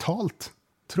mentalt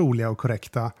troliga och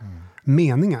korrekta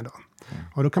meningar då.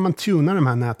 Och då kan man tuna de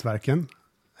här nätverken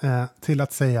till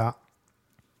att säga,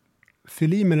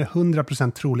 fyll i med det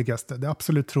 100% troligaste, det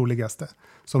absolut troligaste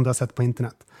som du har sett på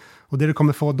internet. Och det du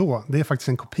kommer få då, det är faktiskt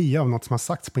en kopia av något som har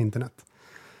sagts på internet.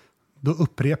 Då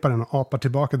upprepar den och apar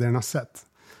tillbaka det den har sett.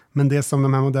 Men det som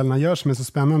de här modellerna gör som är så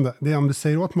spännande, det är om du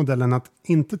säger åt modellen att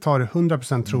inte ta det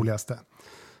 100% troligaste,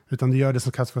 utan du gör det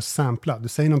som kallas för sampla. Du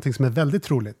säger någonting som är väldigt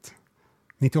troligt.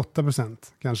 98%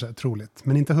 kanske är troligt,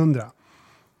 men inte 100%.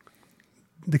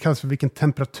 Det kallas för vilken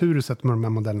temperatur du sätter med de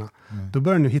här modellerna. Då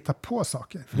börjar du hitta på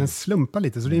saker. För den slumpar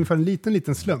lite, så du inför en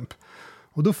liten slump.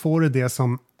 Och då får du det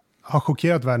som har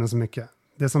chockerat världen så mycket.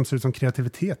 Det som ser ut som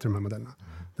kreativitet i de här modellerna.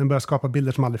 Den börjar skapa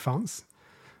bilder som aldrig fanns.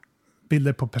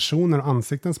 Bilder på personer och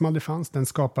ansikten som aldrig fanns. Den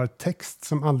skapar text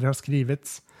som aldrig har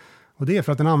skrivits. Och det är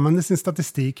för att den använder sin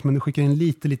statistik, men du skickar in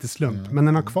lite slump. Men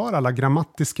den har kvar alla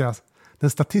den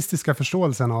statistiska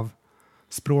förståelsen av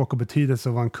språk och betydelse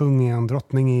och vad en kung är och en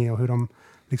drottning är och hur de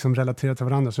liksom relaterar till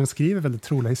varandra. Så den skriver väldigt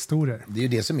troliga historier. Det är ju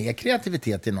det som är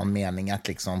kreativitet i någon mening, att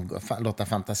liksom låta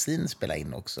fantasin spela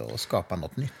in också och skapa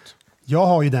något nytt. Jag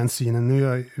har ju den synen, nu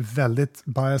är jag väldigt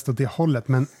biased åt det hållet,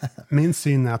 men min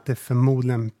syn är att det är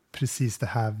förmodligen precis det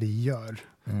här vi gör.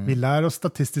 Vi lär oss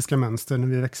statistiska mönster när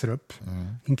vi växer upp,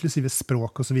 inklusive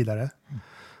språk och så vidare.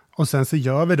 Och sen så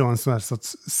gör vi då en sån här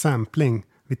sorts sampling.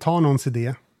 Vi tar någons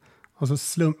idé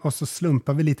och så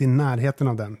slumpar vi lite i närheten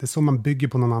av den. Det är så man bygger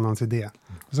på någon annans idé.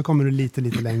 Och så kommer du lite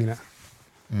längre.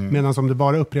 Medan om du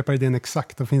bara upprepar idén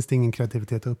exakt, då finns det ingen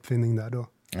kreativitet och uppfinning där. Då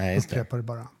upprepar du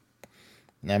bara.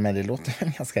 Nej, men det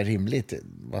låter ganska rimligt.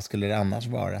 Vad skulle det annars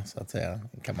vara, så att säga,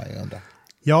 kan man ju undra.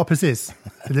 Ja, precis.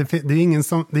 Det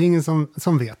är ingen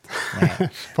som vet.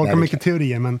 Folk har mycket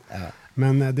teorier,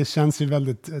 men det känns ju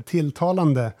väldigt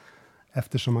tilltalande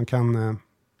eftersom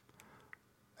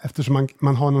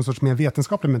man har någon sorts mer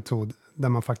vetenskaplig metod där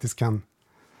man faktiskt man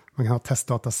kan ha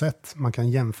testdatasätt, man kan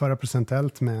jämföra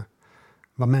procentuellt med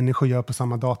vad människor gör på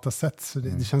samma datasätt. Så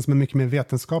det känns som en mycket mer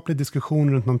vetenskaplig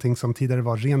diskussion runt någonting som tidigare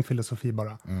var ren filosofi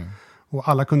bara. Och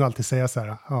alla kunde alltid säga så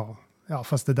här, ja,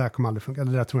 fast det där kommer aldrig funka,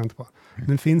 eller det där tror jag inte på.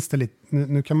 Nu finns det lite,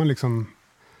 nu kan man liksom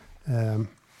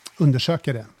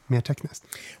undersöka det mer tekniskt.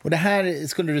 Och det här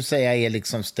skulle du säga är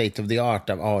liksom state of the art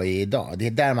av AI idag? Det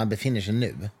är där man befinner sig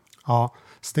nu? Ja,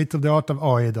 state of the art av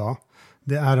AI idag,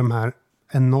 det är de här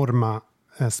enorma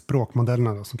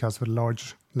språkmodellerna då, som kallas för large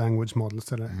language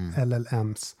models eller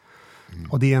LLMs.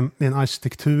 Och det är en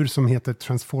arkitektur som heter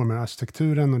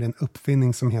transformer-arkitekturen, och det är en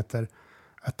uppfinning som heter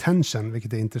attention,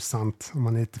 vilket är intressant om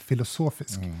man är lite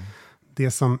filosofisk.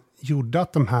 Det som gjorde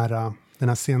att den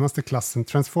här senaste klassen,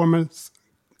 Transformers,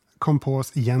 kom på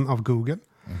oss igen av Google.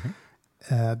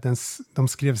 De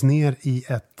skrevs ner i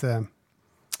ett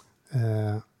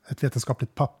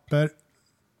vetenskapligt papper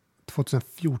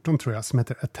 2014 tror jag, som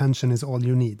heter Attention is all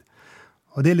you need.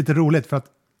 Och det är lite roligt för att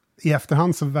i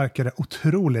efterhand så verkar det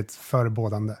otroligt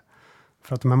förebådande.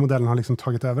 För att de här modellerna har liksom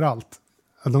tagit över allt.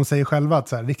 De säger själva att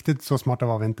så här, riktigt så smarta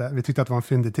var vi inte. Vi tyckte att det var en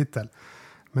fyndig titel.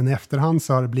 Men i efterhand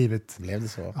så har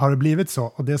det blivit så.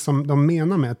 Och det som de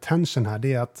menar med attention här,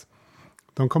 det är att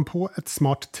de kom på ett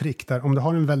smart trick där om du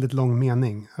har en väldigt lång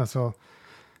mening, alltså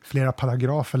flera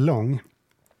paragrafer lång.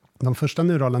 De första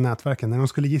neurala nätverken, när de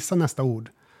skulle gissa nästa ord,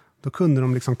 då kunde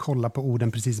de liksom kolla på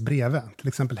orden precis bredvid. Till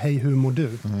exempel, hej, hur mår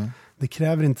du? Det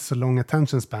kräver inte så lång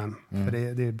attention span, för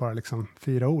det är bara liksom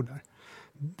 4 ord där.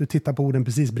 Du tittar på orden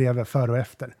precis bredvid, före och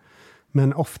efter.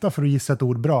 Men ofta för att gissa ett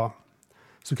ord bra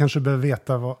så kanske du behöver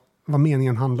veta vad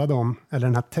meningen handlade om, eller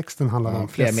den här texten handlade om.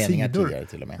 Flera meningar tidigare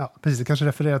till och med. Ja, precis. Det kanske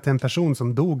refererar till en person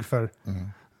som dog för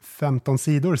 15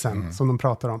 sidor sedan, som de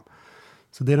pratar om.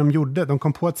 Så det de gjorde, de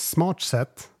kom på ett smart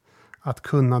sätt att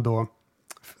kunna då,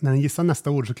 när den gissar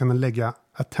nästa ord så kan den lägga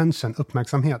attention,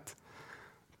 uppmärksamhet,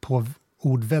 på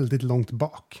ord väldigt långt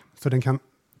bak. Så den kan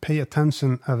pay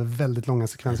attention över väldigt långa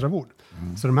sekvenser av ord.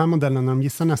 Så de här modellerna, när de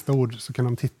gissar nästa ord så kan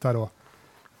de titta då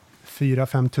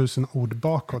 4-5 tusen ord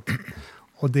bakåt.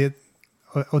 Och det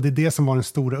är det som var den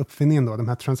stora uppfinningen då. De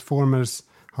här transformers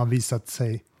har visat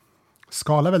sig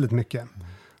skala väldigt mycket.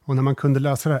 Och när man kunde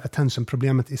lösa det här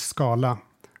attention-problemet i skala,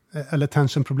 eller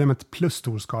attention-problemet plus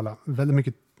stor skala,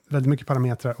 väldigt mycket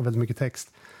parametrar och väldigt mycket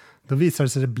text, då visar det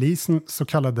sig att det blir så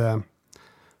kallade,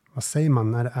 vad säger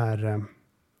man när det är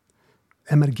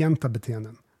emergenta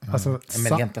beteenden. Alltså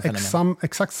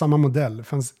exakt samma modell. Det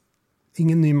fanns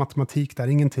ingen ny matematik där,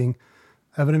 ingenting.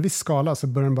 Över en viss skala så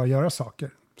börjar den bara göra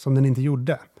saker som den inte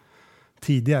gjorde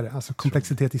tidigare. Alltså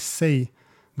komplexitet i sig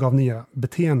gav nya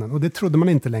beteenden. Och det trodde man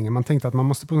inte längre. Man tänkte att man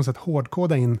måste på något sätt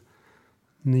hårdkoda in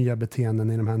nya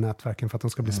beteenden i de här nätverken för att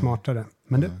de ska bli smartare.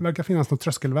 Men det verkar finnas något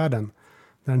tröskelvärden.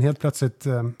 Där den helt plötsligt,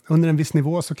 under en viss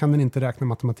nivå så kan den inte räkna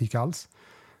matematik alls.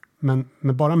 Men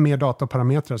med bara mer data och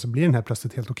parametrar så blir den här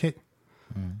plötsligt helt okej.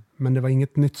 Men det var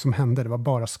inget nytt som hände, det var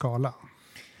bara skala.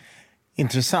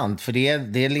 Intressant, för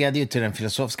det leder ju till den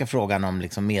filosofiska frågan om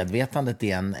liksom medvetandet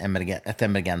är ett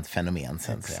emergent fenomen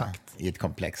sen, i ett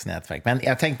komplext nätverk. Men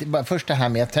jag tänkte bara först det här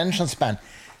med attention span.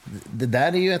 Det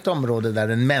där är ju ett område där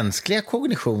den mänskliga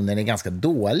kognitionen är ganska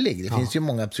dålig. Det finns ju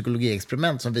många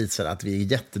psykologiexperiment som visar att vi är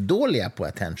jättedåliga på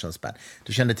attention span.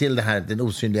 Du kände till det här, den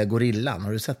osynliga gorillan.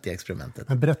 Har du sett det experimentet?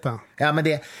 Men berätta. Ja, men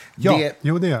det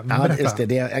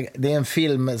är en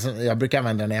film som jag brukar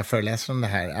använda när jag föreläser om det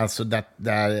här. Alltså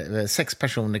där 6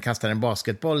 personer kastar en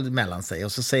basketboll mellan sig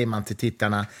och så säger man till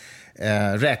tittarna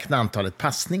räkna antalet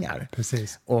passningar.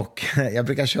 Precis. Och jag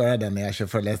brukar köra den när jag kör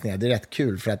föreläsningar. Det är rätt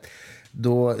kul för att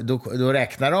då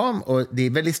räknar de, och det är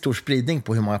väldigt stor spridning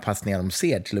på hur många passningar de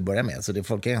ser till att börja med. Så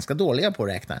folk är ganska dåliga på att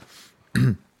räkna.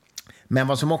 Men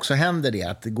vad som också händer är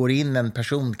att det går in en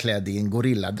person klädd i en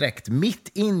gorilladräkt mitt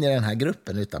in i den här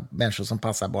gruppen utav människor som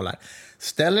passar bollar.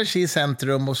 Ställer sig i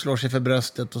centrum och slår sig för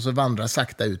bröstet och så vandrar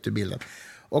sakta ut ur bilden.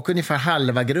 Och ungefär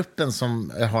halva gruppen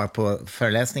som har på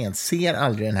föreläsningen ser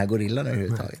aldrig den här gorillan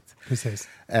överhuvudtaget. Precis.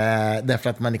 Därför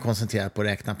att man är koncentrerad på att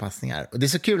räkna passningar. Och det är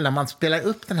så kul när man spelar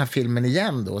upp den här filmen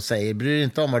igen då och säger, bryr dig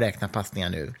inte om att räkna passningar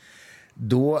nu.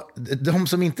 Då, de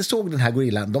som inte såg den här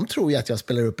gorillan, de tror ju att jag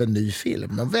spelar upp en ny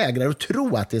film. De vägrar att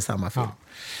tro att det är samma film. Ja.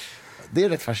 Det är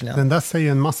rätt fascinerande. Den där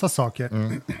säger en massa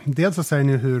saker. Dels så säger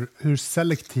ni hur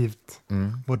selektivt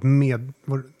vårt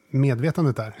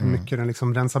medvetandet är. Hur mycket den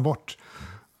liksom rensar bort.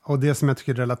 Och det som jag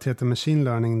tycker relaterar till machine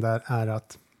learning där är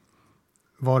att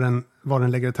vad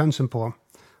den lägger attention på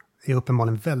är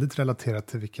uppenbarligen väldigt relaterat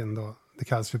till vilken då, det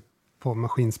kallas på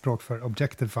maskinspråk för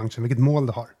objective function, vilket mål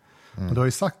det har. Och du har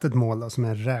ju sagt ett mål då, som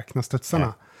är räkna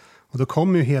studsarna. Och då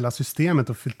kommer ju hela systemet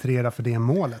att filtrera för det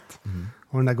målet.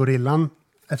 Och den där gorillan,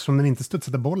 eftersom den inte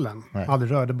studsade bollen,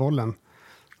 aldrig rörde bollen,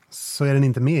 så är den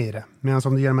inte med i det. Medan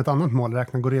om du ger dem ett annat mål,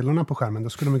 räkna gorillorna på skärmen, då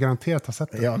skulle de garanterat ha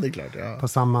sett det. Ja, det är klart. På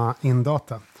samma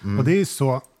indata. Och det är ju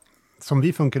så som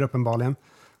vi funkar uppenbarligen.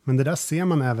 Men det där ser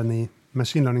man även i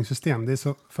machine learning-system. Det är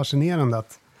så fascinerande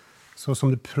att så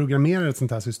som du programmerar ett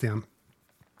sånt här system,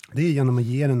 det är genom att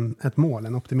ge den ett mål,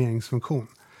 en optimeringsfunktion.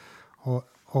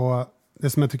 Och det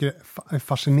som jag tycker är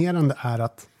fascinerande är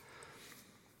att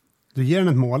du ger den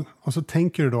ett mål och så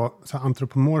tänker du då så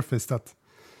antropomorfiskt att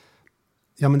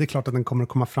ja, men det är klart att den kommer att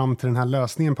komma fram till den här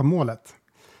lösningen på målet.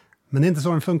 Men det är inte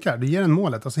så den funkar. Du ger den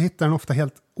målet och så hittar den ofta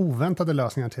helt oväntade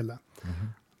lösningar till det.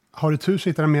 Har du tur så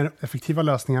hittar den mer effektiva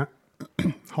lösningar.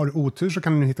 Har du otur så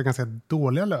kan du hitta ganska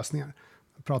dåliga lösningar.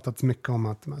 Jag har pratat mycket om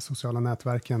att de här sociala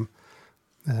nätverken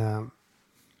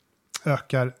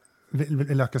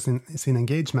vill öka sin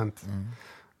engagement.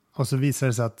 Och så visar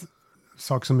det sig att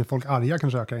saker som är folk arga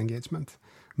kanske ökar engagement.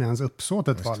 Medan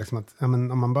uppsåtet var liksom att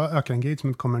om man bara ökar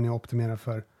engagement kommer den att optimera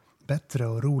för bättre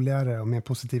och roligare och mer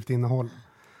positivt innehåll.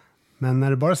 Men när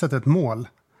du bara sätter ett mål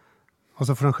och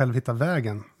så får den själv hitta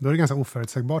vägen, då är det ganska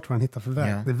oförutsägbart vad den hittar för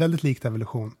väg. Ja. Det är väldigt likt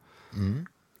evolution.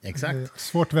 Exakt. Det är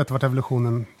svårt att veta vart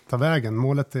evolutionen tar vägen.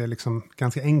 Målet är liksom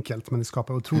ganska enkelt, men det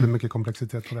skapar otroligt mycket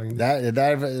komplexitet på vägen. Det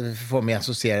där får mig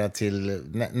associera till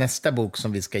nästa bok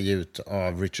som vi ska ge ut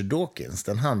av Richard Dawkins.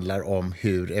 Den handlar om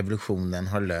hur evolutionen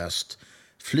har löst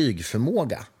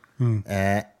flygförmåga.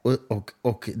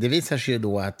 Och det visar sig ju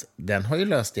då att den har ju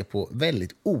löst det på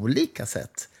väldigt olika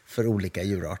sätt för olika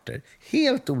djurarter.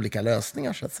 Helt olika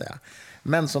lösningar, så att säga.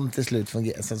 Men som till slut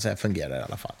fungerar i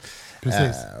alla fall.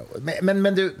 Precis.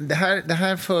 Men du, det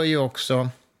här för ju också...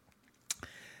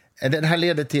 Det här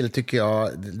leder till, tycker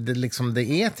jag, det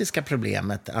etiska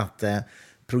problemet att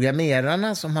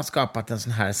programmerarna som har skapat en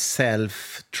sån här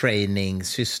self-training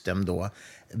system då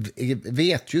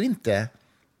vet ju inte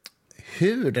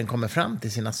hur den kommer fram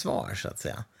till sina svar, så att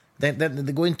säga.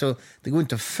 Det går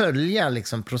inte att följa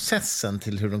liksom processen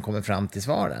till hur de kommer fram till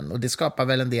svaren. Och det skapar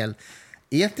väl en del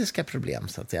etiska problem,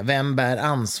 så att säga. Vem bär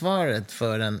ansvaret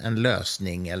för en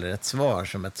lösning eller ett svar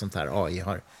som ett sånt här AI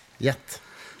har gett?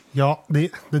 Ja,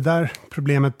 det där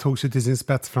problemet tog sig till sin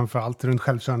spets framför allt runt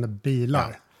självkörande bilar.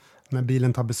 Ja. När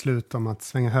bilen tar beslut om att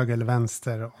svänga höger eller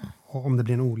vänster och om det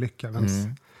blir en olycka, vems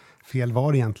fel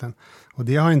var det egentligen? Och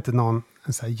det har inte någon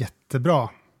en så här jättebra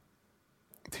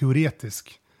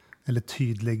teoretisk eller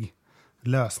tydlig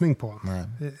lösning på.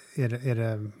 Är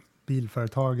det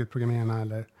bilföretaget, programmerarna,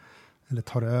 eller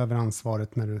tar du över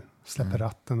ansvaret när du släpper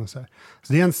ratten och så här.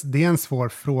 Så det är en svår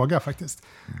fråga faktiskt.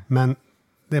 Men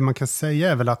det man kan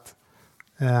säga är väl att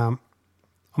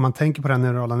om man tänker på det här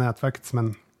neurala nätverket som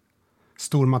en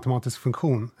stor matematisk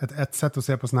funktion, ett sätt att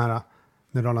se på sådana här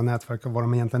neurala nätverk och vad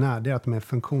de egentligen är, det är att de är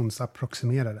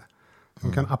funktionsapproximerade.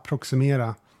 De kan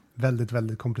approximera väldigt,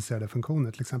 väldigt komplicerade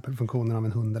funktioner, till exempel funktionen av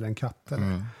en hund eller en katt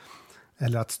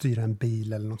eller att styra en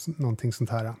bil eller någonting sånt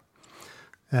här.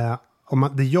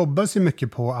 Det jobbas ju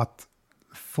mycket på att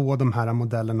få de här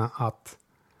modellerna att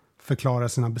förklara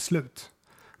sina beslut.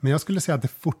 Men jag skulle säga att det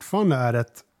fortfarande är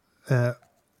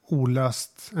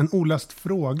en olöst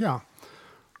fråga.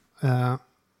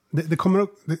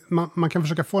 Man kan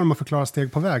försöka få dem att förklara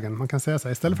steg på vägen. Man kan säga så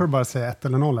här, istället för att bara säga 1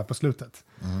 eller 0 på slutet.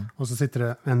 Och så sitter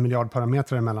det 1 miljard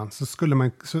parametrar emellan. Så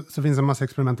finns det en massa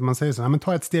experiment där man säger så här, men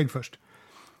ta ett steg först.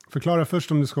 Förklara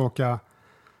först om du ska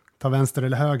ta vänster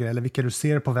eller höger, eller vilka du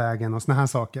ser på vägen och såna här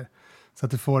saker. Så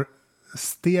att du får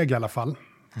steg i alla fall,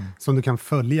 som du kan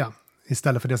följa.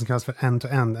 Istället för det som kallas för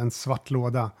end-to-end, en svart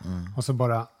låda. Och så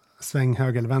bara sväng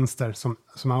höger eller vänster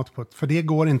som output. För det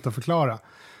går inte att förklara.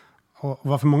 Och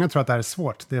varför många tror att det här är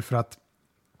svårt, det är för att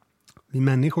vi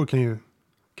människor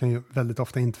kan ju väldigt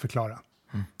ofta inte förklara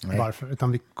varför.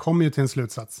 Utan vi kommer ju till en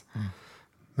slutsats.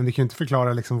 Men vi kan ju inte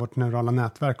förklara liksom vårt neurala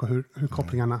nätverk och hur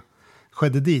kopplingarna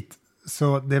skedde dit.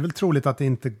 Så det är väl troligt att det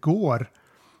inte går.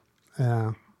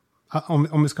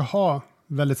 Om vi ska ha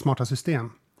väldigt smarta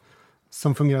system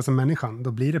som fungerar som människan,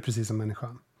 då blir det precis som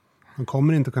människan. De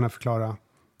kommer inte kunna förklara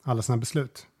alla sina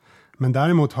beslut. Men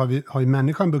däremot har ju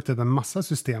människan byggt upp en massa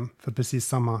system för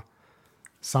precis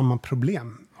samma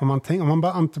problem. Om man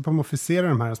bara antropomorfiserar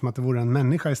de här som att det vore en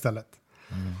människa istället.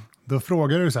 Då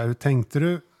frågar du så här, hur tänkte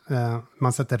du?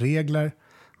 Man sätter regler,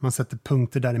 man sätter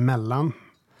punkter däremellan.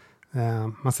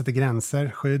 Man sätter gränser,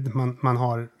 skydd, man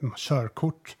har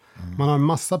körkort. Man har en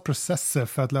massa processer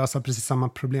för att lösa precis samma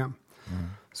problem.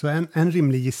 Så en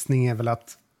rimlig gissning är väl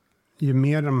att ju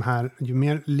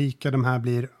mer lika de här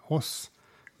blir oss,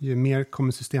 ju mer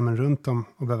kommer systemen runt dem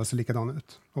att behöva se likadana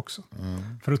ut också.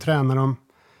 För att träna dem,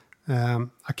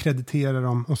 akkreditera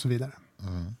dem och så vidare.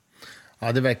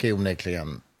 Ja, det verkar ju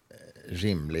onekligen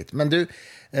rimligt. Men du,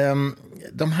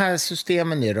 de här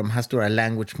systemen, de här stora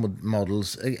language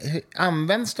models,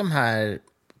 används de här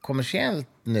kommersiellt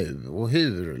nu? Och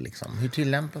hur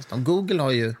tillämpas de? Google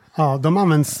har ju... Ja, de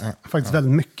används faktiskt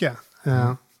väldigt mycket.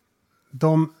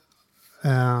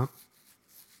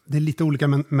 Det är lite olika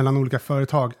mellan olika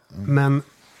företag. Men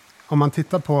om man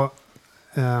tittar på...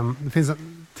 det finns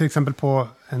till exempel på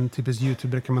en typisk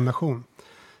YouTube-rekommendation.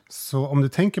 Så om du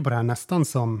tänker på det här nästan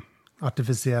som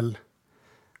artificiell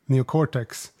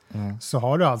neocortex, så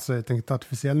har du alltså ett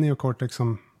artificiell neocortex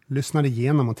som lyssnar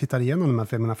igenom och tittar igenom de här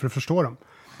filmerna för att förstå dem.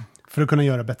 För att kunna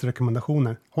göra bättre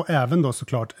rekommendationer. Och även då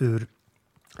såklart ur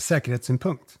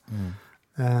säkerhetssynpunkt.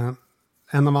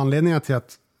 En av anledningarna till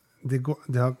att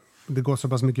det går så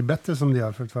pass mycket bättre som det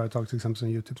gör för ett företag till exempel som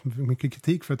YouTube, som fick mycket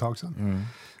kritik för ett tag sedan,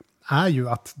 är ju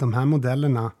att de här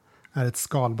modellerna är ett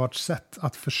skalbart sätt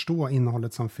att förstå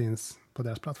innehållet som finns på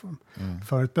deras plattform.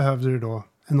 Förut behövde du då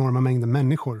enorma mängder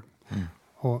människor.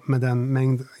 Och med den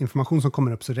mängd information som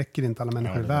kommer upp så räcker inte alla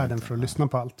människor i världen för att lyssna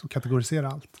på allt och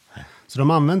kategorisera allt. Så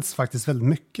de används faktiskt väldigt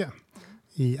mycket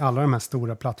i alla de här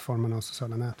stora plattformarna och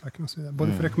sociala nätverken och så vidare.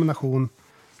 Både för rekommendation,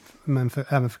 men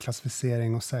även för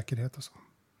klassificering och säkerhet och så.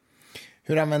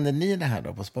 Hur använder ni det här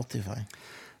då på Spotify?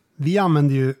 Vi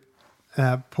använder ju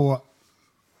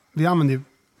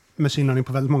machine learning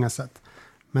på väldigt många sätt.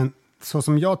 Men så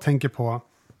som jag tänker på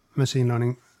machine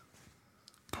learning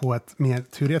på ett mer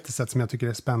teoretiskt sätt som jag tycker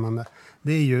är spännande,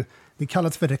 det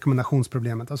kallas för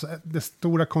rekommendationsproblemet. Alltså det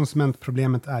stora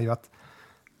konsumentproblemet är ju att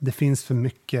det finns för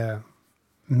mycket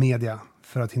media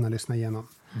för att hinna lyssna igenom.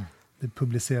 Det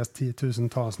publiceras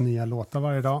 10,000-tals nya låtar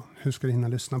varje dag. Hur ska du hinna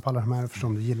lyssna på alla de här och förstå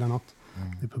om du gillar något?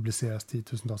 Det publiceras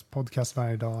 10,000-tals podcast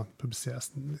varje dag.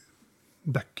 Publiceras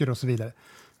böcker och så vidare.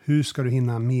 Hur ska du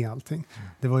hinna med allting?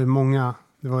 Det var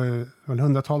ju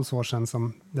hundratals år sedan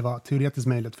som det var teoretiskt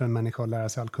möjligt för en människa att lära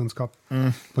sig all kunskap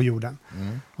på jorden.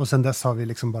 Och sen dess har vi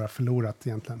liksom bara förlorat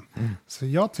egentligen. Så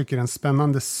jag tycker en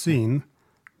spännande syn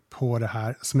på det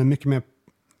här som är mycket mer...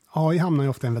 AI hamnar ju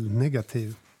ofta i en väldigt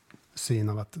negativ syn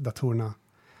av att datorerna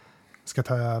ska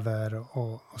ta över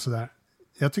och sådär.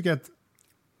 Jag tycker att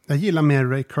jag gillar mer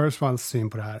Ray Kurzweils syn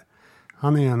på det här.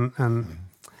 Han är en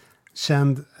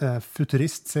känd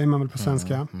futurist, säger man väl på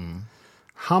svenska.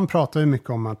 Han pratar ju mycket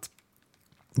om att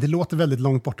det låter väldigt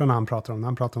långt borta när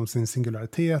han pratar om sin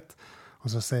singularitet.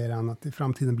 Och så säger han att i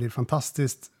framtiden blir det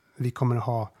fantastiskt. Vi kommer att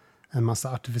ha en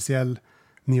massa artificiell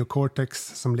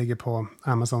neocortex som ligger på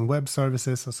Amazon Web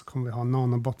Services. Och så kommer vi ha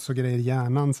nanobots och grejer i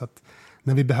hjärnan. Så att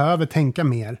när vi behöver tänka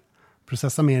mer,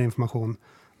 processa mer information,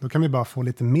 då kan vi bara få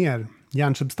lite mer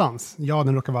hjärnsubstans. Ja,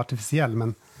 den råkar vara artificiell,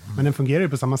 men den fungerar ju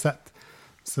på samma sätt.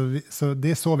 Så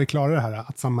det är så vi klarar det här,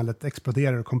 att samhället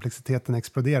exploderar och komplexiteten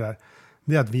exploderar.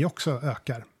 Det är att vi också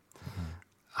ökar.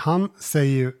 Han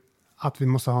säger ju att vi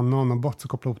måste ha nanobots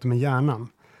och koppla ihop det med hjärnan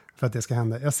för att det ska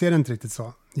hända. Jag ser det inte riktigt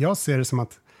så. Jag ser det som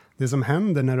att det som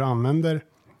händer när du använder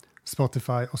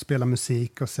Spotify och spelar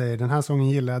musik och säger den här sången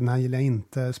gillar jag, den här gillar jag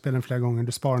inte, spelar den flera gånger,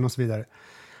 du sparar den och så vidare.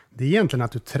 Det är egentligen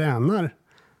att du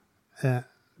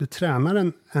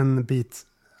tränar en bit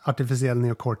artificiell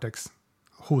neocortex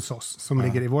hos oss, som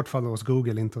ligger i vårt fall hos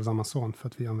Google, inte hos Amazon, för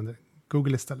att vi använder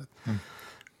Google istället.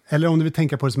 Eller om du vill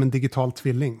tänka på det som en digital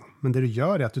tvilling. Men det du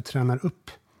gör är att du tränar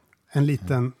upp en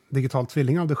liten digital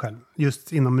tvilling av dig själv,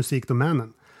 just inom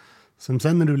musikdomänen. Som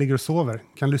sen när du ligger och sover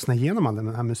kan lyssna igenom all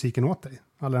den här musiken åt dig.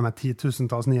 Alla de här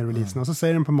 10,000-tals nya releaserna. Och så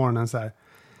säger den på morgonen så här: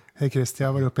 hej Christian,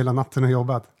 jag var uppe hela natten och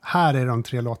jobbat. Här är de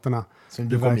 3 låtarna som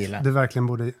du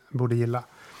verkligen borde gilla.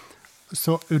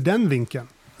 Så ur den vinkeln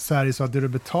så är det så att det du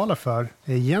betalar för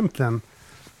är egentligen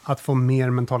att få mer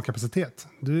mental kapacitet.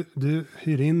 Du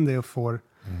hyr in det och får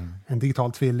en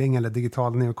digital tvilling eller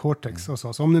digital neocortex. Och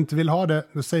så om du inte vill ha det,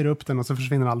 då säger du upp den och så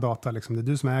försvinner all data. Liksom. Det är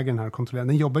du som äger den här och kontrollerar.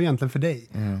 Den jobbar egentligen för dig.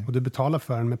 Och du betalar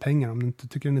för den med pengar. Om du inte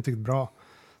tycker den är riktigt bra,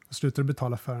 då slutar du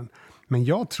betala för den. Men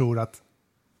jag tror att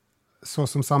så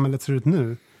som samhället ser ut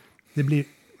nu, det blir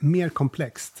mer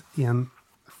komplext i en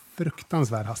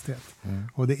fruktansvärd hastighet.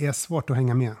 Och det är svårt att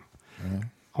hänga med.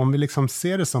 Om vi liksom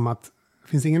ser det som att det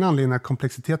finns ingen anledning att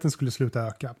komplexiteten skulle sluta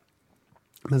öka.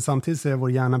 Men samtidigt så är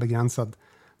vår hjärna begränsad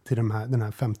till den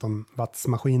här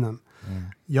 15-watts-maskinen.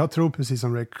 Jag tror precis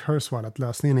som Ray Kurzweil att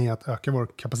lösningen är att öka vår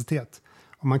kapacitet.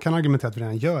 Och man kan argumentera att vi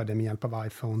redan gör det med hjälp av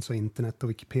iPhones och internet och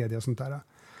Wikipedia och sånt där.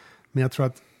 Men jag tror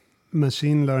att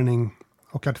machine learning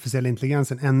och artificiell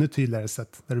intelligens är en ännu tydligare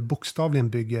sätt där du bokstavligen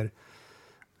bygger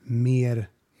mer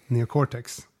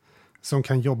neocortex som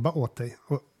kan jobba åt dig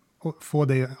och få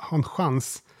dig att ha en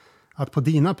chans att på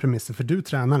dina premisser, för du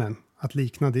tränar den, att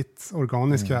likna ditt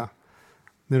organiska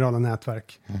neurala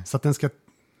nätverk. Så att den ska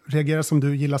reagera som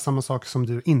du, gillar samma sak som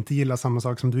du, inte gillar samma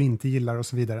sak som du inte gillar och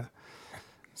så vidare.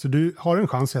 Så du har en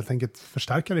chans helt enkelt att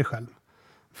förstärka dig själv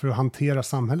för att hantera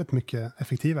samhället mycket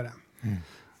effektivare.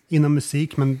 Inom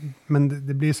musik, men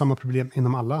det blir samma problem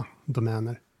inom alla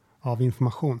domäner av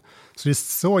information. Så det är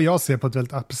så jag ser på ett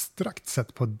väldigt abstrakt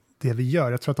sätt på det vi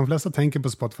gör. Jag tror att de flesta tänker på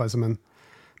Spotify som en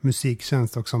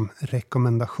musiktjänst och som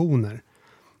rekommendationer.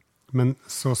 Men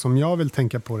så som jag vill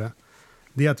tänka på det,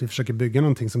 det är att vi försöker bygga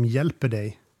någonting som hjälper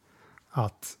dig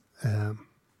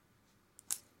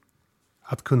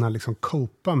att kunna liksom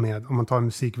copa med, om man tar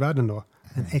musikvärlden då,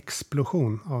 en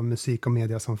explosion av musik och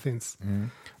media som finns.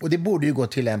 Och det borde ju gå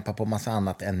att tillämpa på massa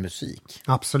annat än musik.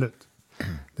 Absolut.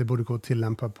 Det borde gå att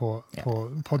tillämpa på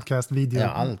podcast,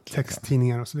 video,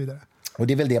 texttidningar och så vidare. Och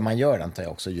det är väl det man gör, antar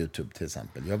jag också, YouTube till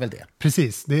exempel. Gör väl det?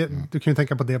 Precis, du kan ju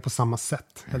tänka på det på samma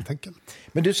sätt, helt enkelt.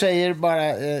 Men du säger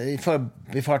bara i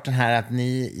förbifarten här att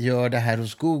ni gör det här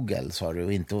hos Google, sa du,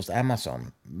 och inte hos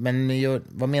Amazon. Men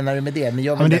vad menar du med det? Ni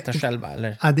gör väl detta själva,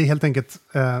 eller? Det är helt enkelt,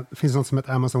 det finns något som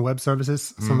heter Amazon Web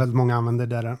Services, som väldigt många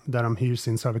använder där de hyr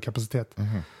sin serverkapacitet.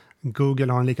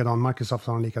 Google har en likadan, Microsoft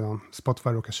har en likadan. Spotify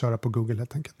råkar köra på Google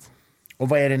helt enkelt. Och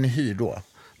vad är det ni hyr då?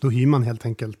 Då hyr man helt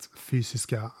enkelt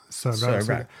fysiska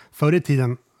servrar. Förr i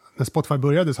tiden, när Spotify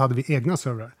började, så hade vi egna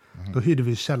servrar. Då hyrde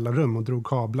vi källarrum och drog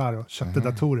kablar och köpte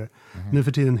datorer. Nu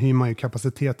för tiden hyr man ju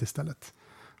kapacitet istället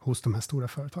hos de här stora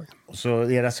företagen. Så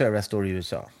era servrar står i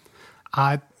USA?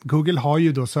 Google har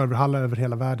ju då serverhallar över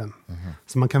hela världen.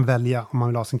 Så man kan välja om man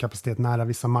vill ha sin kapacitet nära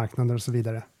vissa marknader och så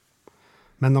vidare.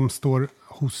 Men de står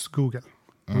hos Google.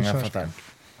 Jag fattar.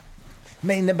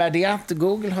 Men innebär det att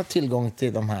Google har tillgång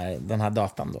till den här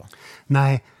datan då?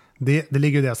 Nej, det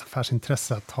ligger i deras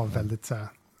affärsintresse att ha väldigt så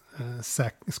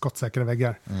här, skottsäkra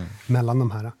väggar mellan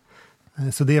de här.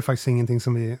 Så det är faktiskt ingenting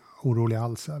som vi är oroliga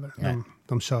alls över.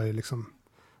 De kör ju liksom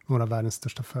några av världens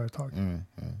största företag.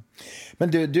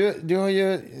 Men du har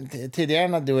ju tidigare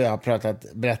när du och jag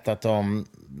har berättat om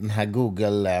den här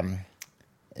Google,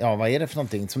 vad är det för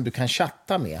någonting som du kan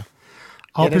chatta med?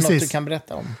 Ja, är det precis. något du kan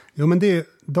berätta om? Jo, men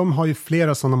de har ju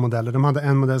flera sådana modeller. De hade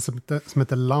en modell som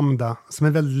heter Lambda, som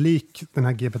är väldigt lik den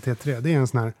här GPT-3. Det är en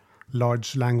sån här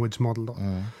large language model då,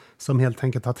 som helt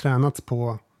enkelt har tränats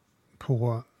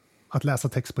på att läsa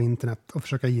text på internet och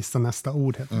försöka gissa nästa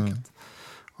ord helt enkelt.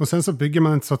 Och sen så bygger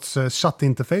man en sorts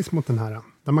chattinterface mot den här,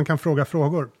 där man kan fråga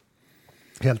frågor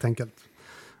helt enkelt.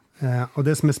 Och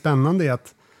det som är spännande är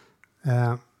att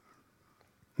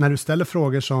när du ställer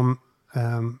frågor som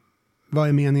vad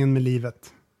är meningen med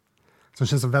livet, som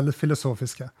känns så väldigt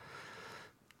filosofiska,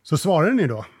 så svarar den ju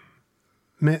då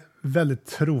med väldigt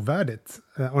trovärdigt.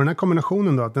 Och den här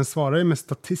kombinationen då, att den svarar ju med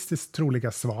statistiskt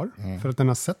troliga svar, för att den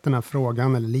har sett den här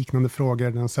frågan eller liknande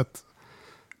frågor, den har sett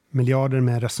miljarder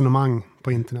med resonemang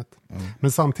på internet.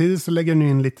 Men samtidigt så lägger den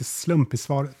in lite slump i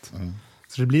svaret.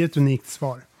 Så det blir ett unikt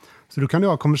svar. Så då kan du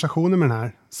ha konversationer med den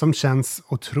här som känns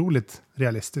otroligt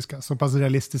realistiska. Så pass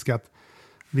realistiska att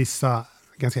vissa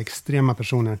ganska extrema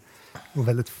personer och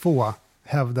väldigt få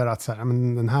hävdar att så här,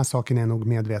 men den här saken är nog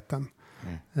medveten.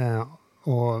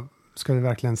 Och ska vi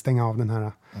verkligen stänga av den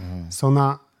här?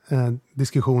 Sådana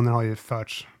diskussioner har ju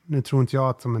förts. Nu tror inte jag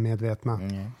att de är medvetna.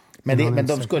 Men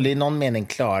de skulle i någon mening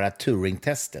klara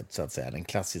Turing-testet, så att säga, den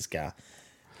klassiska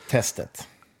testet.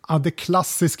 Ja, det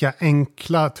klassiska,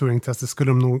 enkla Turing-testet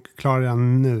skulle de nog klara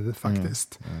redan nu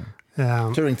faktiskt.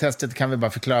 Turing-testet kan vi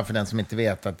bara förklara för den som inte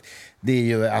vet, att det är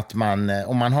ju att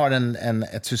om man har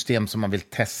ett system som man vill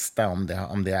testa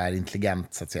om det är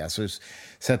intelligent, så att säga, så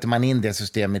sätter man in det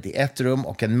systemet i ett rum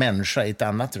och en människa i ett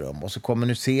annat rum, och så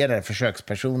kommunicerar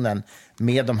försökspersonen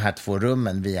med de här två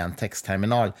rummen via en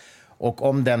textterminal. Och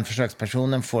om den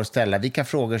försökspersonen får ställa vilka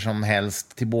frågor som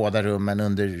helst till båda rummen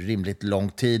under rimligt lång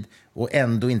tid och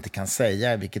ändå inte kan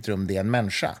säga i vilket rum det är en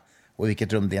människa och i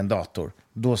vilket rum det är en dator,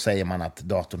 då säger man att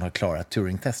datorn har klarat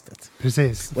Turing-testet.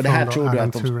 Precis. Och det här tror du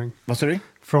att Turing. Vad sa du?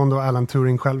 Från då Alan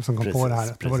Turing själv som kom på det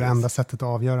här. Det var det enda sättet att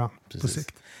avgöra på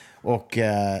sikt.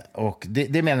 Och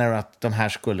det menar du att de här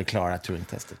skulle klara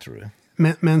Turing-testet, tror du?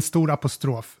 Med en stor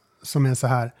apostrof som är så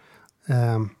här.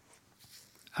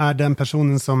 Är den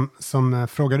personen som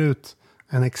frågar ut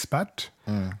en expert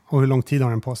och hur lång tid har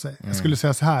den på sig? Jag skulle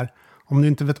säga så här, om du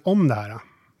inte vet om det här,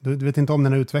 du vet inte om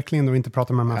den här utvecklingen, du har inte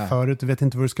pratat med de här förut, du vet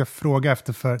inte vad du ska fråga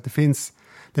efter, för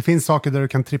det finns saker där du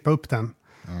kan trippa upp den.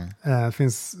 Det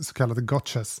finns så kallade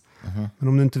gotchas. Men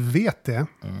om du inte vet det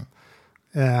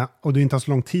och du inte har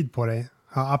så lång tid på dig,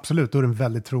 ja, absolut, då är den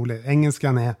väldigt trolig.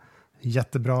 Engelskan är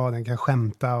jättebra, den kan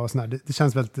skämta och sådär. Det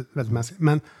känns väldigt, väldigt mänskligt.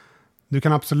 Men du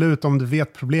kan absolut, om du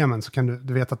vet problemen, så kan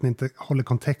du vet att den inte håller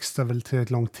kontext över tillräckligt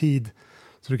lång tid.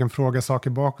 Så du kan fråga saker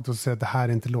bakåt och säga att det här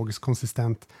är inte logiskt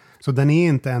konsistent. Så den är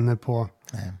inte ännu på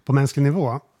mänsklig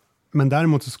nivå. Men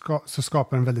däremot så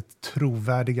skapar den väldigt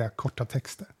trovärdiga korta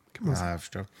texter. Kan man säga. Ja, jag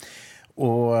förstår.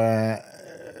 Och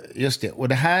just det. Och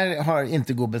det här har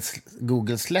inte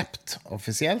Google släppt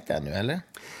officiellt ännu, eller?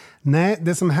 Nej,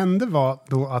 det som hände var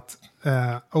då att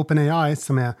OpenAI,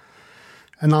 som är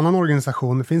en annan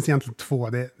organisation, det finns egentligen två.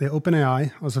 Det är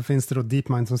OpenAI och så finns det då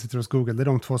DeepMind som sitter hos Google. Det är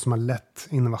de två som har lett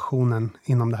innovationen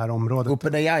inom det här området.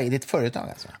 OpenAI, det är ett företag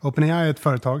alltså? OpenAI är ett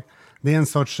företag. Det är en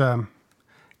sorts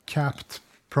capped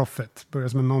profit. Börjar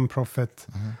som en non-profit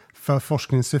för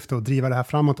forskningssyfte och driva det här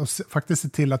framåt och faktiskt se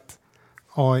till att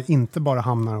AI inte bara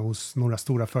hamnar hos några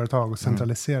stora företag och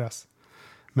centraliseras.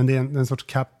 Men det är en sorts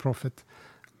capped profit.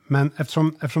 Men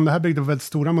eftersom det här byggde på väldigt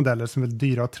stora modeller som är väldigt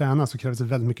dyra att träna, så krävs det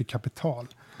väldigt mycket kapital.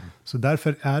 Så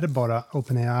därför är det bara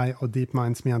OpenAI och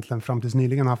DeepMind som egentligen fram tills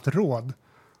nyligen har haft råd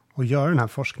att göra den här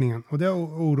forskningen. Och det har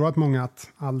oroat många att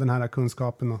all den här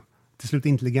kunskapen och till slut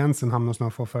intelligensen hamnar hos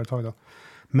några få företag då.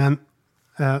 Men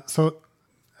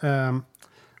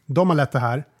de har lett det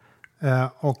här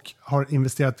och har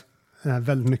investerat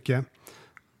väldigt mycket.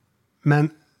 Men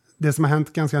det som har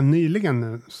hänt ganska nyligen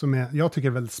nu, som jag tycker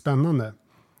är väldigt spännande,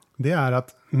 det är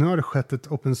att nu har det skett ett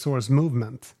open source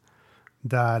movement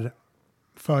där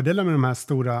fördelen med de här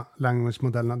stora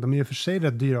language-modellerna, de är ju för sig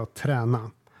rätt dyra att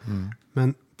träna.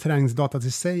 Men träningsdata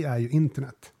till sig är ju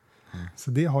internet.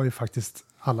 Så det har ju faktiskt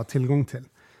alla tillgång till.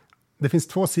 Det finns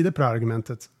två sidor på det här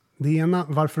argumentet. Det ena,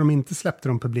 varför de inte släppte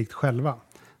dem publikt själva,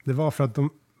 det var för att de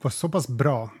var så pass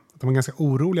bra att de var ganska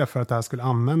oroliga för att det här skulle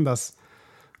användas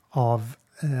av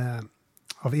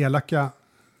elaka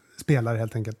spelare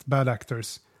helt enkelt, bad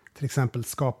actors, till exempel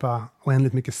skapa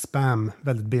oändligt mycket spam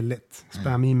väldigt billigt,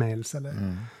 spam-e-mails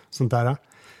eller sånt där.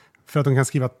 För att de kan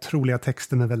skriva troliga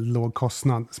texter med väldigt låg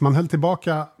kostnad. Så man höll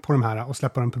tillbaka på de här och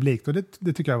släppa dem publikt. Och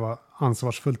det tycker jag var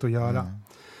ansvarsfullt att göra.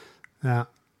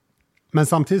 Men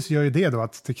samtidigt så gör ju det då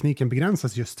att tekniken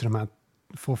begränsas just till de här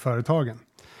få företagen.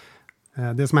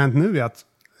 Det som har hänt nu är att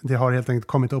det har helt enkelt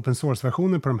kommit open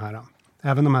source-versioner på de här.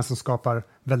 Även de här som skapar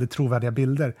väldigt trovärdiga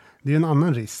bilder. Det är ju en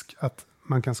annan risk att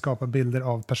man kan skapa bilder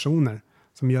av personer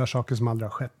som gör saker som aldrig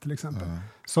har skett till exempel.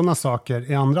 Sådana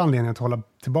saker är andra anledningar att hålla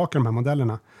tillbaka de här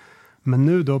modellerna. Men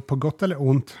nu då, på gott eller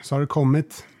ont, så har det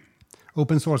kommit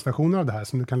open source-versioner av det här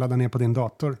som du kan ladda ner på din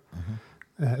dator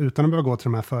utan att behöva gå till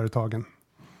de här företagen.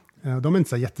 De är inte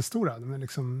så jättestora, de är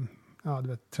liksom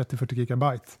 30-40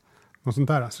 gigabyte. Något sånt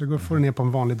där. Så det går att få det ner på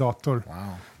en vanlig dator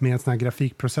med en sån här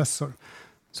grafikprocessor.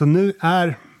 Så nu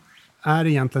är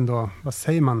egentligen då, vad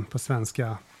säger man på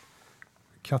svenska?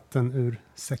 Katten ur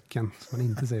säcken, som man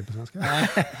inte säger på svenska.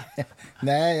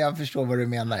 Nej, jag förstår vad du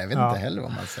menar. Jag vet inte heller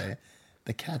vad man säger.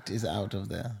 The cat is out of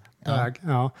the bag.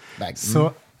 Bag.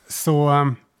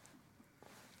 Så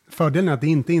fördelen är att det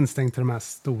inte är instängt till de här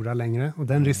stora längre. Och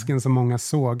den risken som många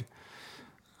såg,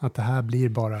 att det här blir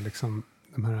bara liksom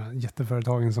de här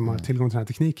jätteföretagen som har tillgång till den här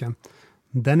tekniken,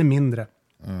 den är mindre.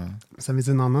 Sen finns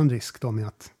det en annan risk då med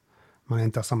att man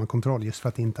inte har samma kontroll just för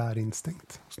att det inte är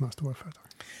instängt hos några stora företag.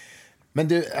 Men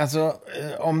du, alltså,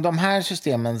 om de här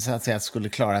systemen så att säga skulle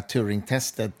klara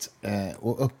Turing-testet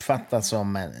och uppfattas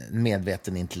som en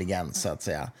medveten intelligens så att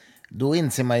säga, då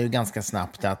inser man ju ganska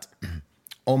snabbt att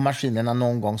om maskinerna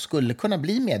någon gång skulle kunna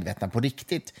bli medvetna på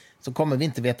riktigt så kommer vi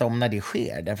inte veta om när det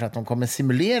sker, därför att de kommer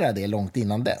simulera det långt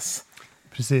innan dess.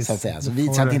 Precis. Så att säga.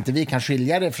 Så att inte vi kan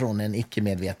skilja det från en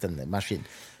icke-medveten maskin.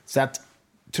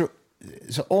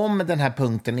 Så om den här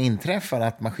punkten inträffar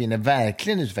att maskiner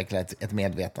verkligen utvecklar ett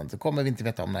medvetande, så kommer vi inte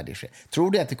veta om när det sker.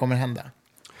 Tror du att det kommer hända?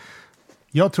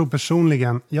 Jag tror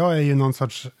personligen, jag är ju någon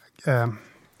sorts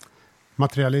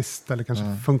materialist eller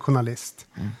kanske funktionalist.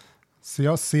 Så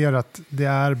jag ser att det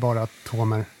är bara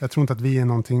atomer. Jag tror inte att vi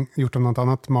är gjort av något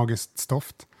annat magiskt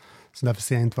stoft. Så därför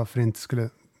ser jag inte varför det inte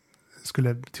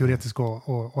skulle teoretiskt gå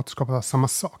och återskapa samma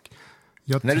sak.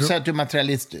 När du säger att du är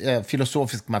materialist,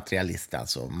 filosofisk materialist,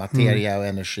 alltså materia och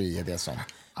energi är det som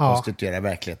konstituerar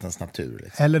verklighetens natur.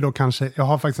 Liksom. Eller då kanske, jag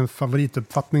har faktiskt en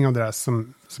favorituppfattning av det där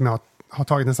som jag har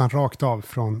tagit nästan rakt av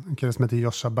från en kille som heter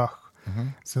Joscha Bach.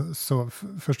 Så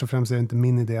först och främst är det inte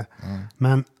min idé.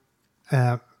 Men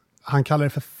han kallar det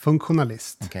för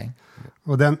funktionalist. Okay.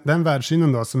 Och den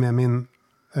världssynen då som är min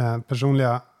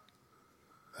personligt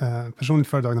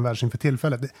föredragna världssyn för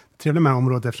tillfället. Det trevliga med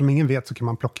området, eftersom ingen vet så kan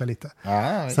man plocka lite.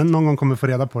 Sen någon gång kommer vi få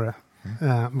reda på det.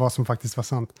 Vad som faktiskt var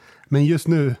sant. Men just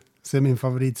nu så är min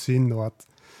favoritsyn då att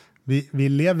vi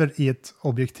lever i ett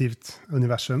objektivt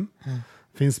universum.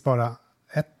 Finns bara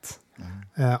ett.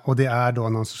 Och det är då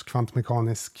någon sorts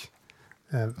kvantmekanisk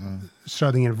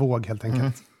Schrödinger-våg helt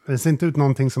enkelt. Det ser inte ut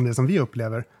någonting som det som vi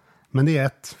upplever. Men det är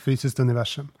ett fysiskt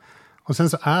universum. Och sen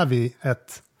så är vi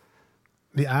ett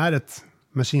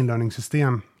machine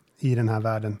learning-system i den här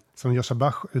världen. Som Joscha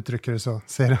Bach uttrycker det så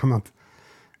säger han att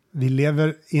vi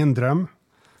lever i en dröm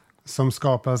som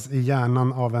skapas i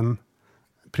hjärnan av en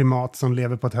primat som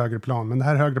lever på ett högre plan. Men det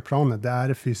här högre planet, det är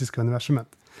det fysiska universumet.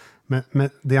 Men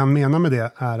det han menar med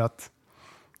det är att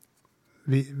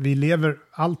vi lever,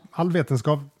 all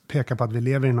vetenskap pekar på att vi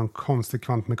lever i någon konstig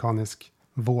kvantmekanisk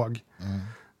våg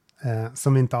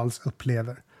som vi inte alls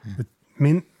upplever.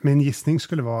 Min gissning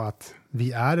skulle vara att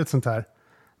vi är ett sånt här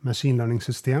machine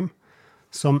learning-system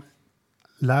som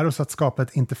lär oss att skapa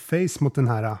ett interface mot den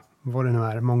här, vad det nu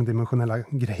är, mångdimensionella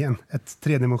grejen. Ett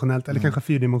tredimensionellt, eller kanske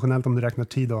fyrdimensionellt om du räknar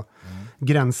tid och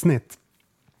gränssnitt.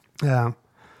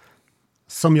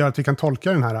 Som gör att vi kan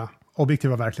tolka den här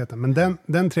objektiva verkligheten. Men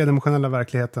den tredimensionella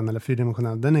verkligheten, eller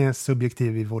fyrdimensionella, den är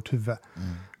subjektiv i vårt huvud.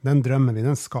 Den drömmer vi,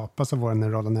 den skapas av våra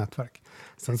neurala nätverk.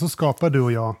 Sen så skapar du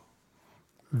och jag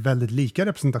väldigt lika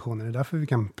representationer. Det är därför vi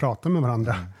kan prata med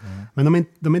varandra. Men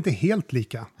de är inte helt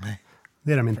lika. Nej.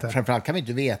 Det är de inte. Framförallt kan vi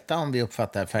inte veta om vi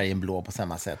uppfattar färgen blå på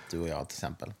samma sätt, du och jag till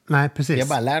exempel. Nej, precis. Vi har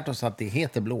bara lärt oss att det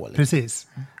heter blå. Liksom. Precis.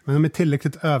 Men de är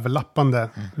tillräckligt överlappande.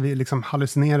 Vi liksom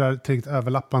hallucinerar tillräckligt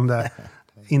överlappande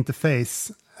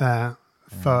interface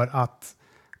för att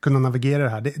kunna navigera det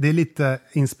här. Det är lite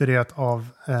inspirerat av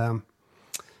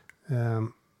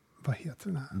vad heter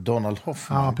den här? Donald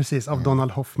Hoffman. Ja, precis. Av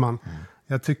Donald Hoffman.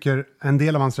 Jag tycker en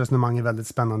del av hans resonemang är väldigt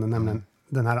spännande, nämligen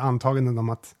den här antaganden om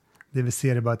att det vi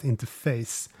ser är bara ett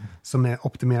interface som är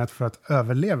optimerat för att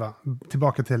överleva.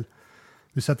 Tillbaka till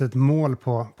Du sätter ett mål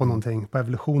på någonting, på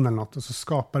evolution eller något, och så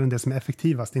skapar den det som är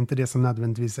effektivast, inte det som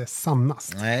nödvändigtvis är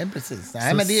sannast. Nej, precis. Nej,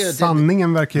 så men det är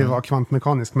sanningen verkar ju vara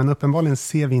kvantmekanisk, men uppenbarligen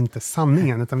ser vi inte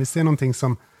sanningen, utan vi ser någonting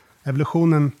som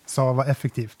evolutionen sa var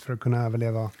effektivt för att kunna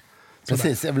överleva.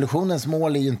 Precis, evolutionens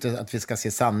mål är ju inte att vi ska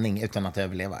se sanning utan att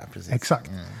överleva. Precis.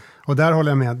 Exakt. Och där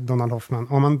håller jag med Donald Hoffman.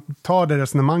 Om man tar det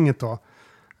resonemanget då,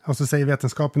 och så säger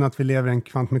vetenskapen att vi lever i en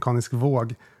kvantmekanisk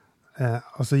våg,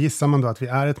 och så gissar man då att vi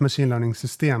är ett machine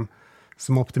learning-system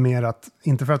som är optimerat,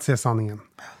 inte för att se sanningen,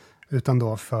 utan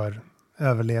då för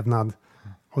överlevnad.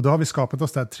 Och då har vi skapat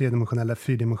oss det här tredimensionella,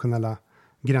 fyrdimensionella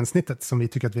gränssnittet som vi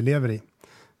tycker att vi lever i.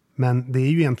 Men det är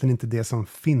ju egentligen inte det som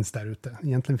finns där ute.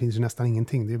 Egentligen finns ju nästan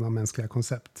ingenting. Det är bara mänskliga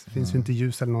koncept. Det finns ju inte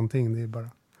ljus eller någonting. Det är bara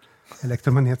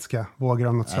elektromagnetiska vågor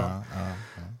av något slag.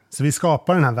 Så vi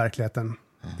skapar den här verkligheten.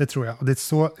 Det tror jag. Och det är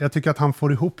så, jag tycker att han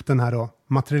får ihop den här då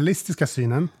materialistiska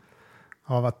synen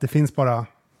av att det finns bara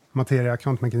materia,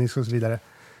 kvantmekanik och så vidare.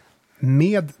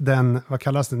 Med den, vad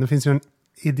kallas det? Det finns ju den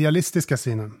idealistiska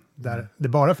synen där det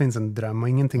bara finns en dröm och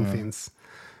ingenting finns.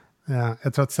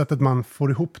 Jag tror att sättet man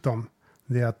får ihop dem,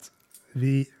 det är att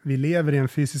vi lever i en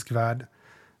fysisk värld.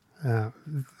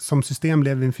 Som system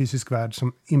lever vi i en fysisk värld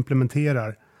som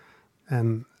implementerar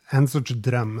en sorts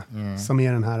dröm som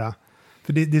är den här.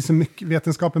 För det är så mycket,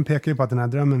 vetenskapen pekar ju på att den här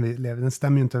drömmen vi lever, den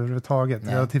stämmer ju inte överhuvudtaget.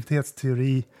 Nej.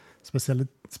 Relativitetsteori,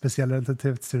 speciell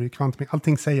relativitetsteori, kvantmekanik,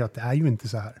 allting säger att det är ju inte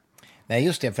så här. Nej,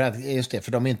 just det,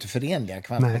 för de är inte förenliga.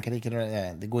 Kvantmekaniken,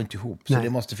 det går inte ihop. Så det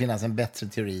måste finnas en bättre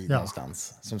teori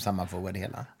någonstans som sammanfogar det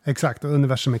hela. Exakt, och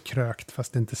universum är krökt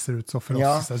fast det inte ser ut så för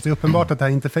oss. Så det är uppenbart att det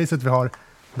här interfacet vi har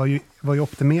var ju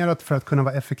optimerat för att kunna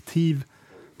vara effektiv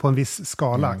på en viss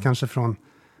skala. Kanske från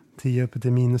 10 upp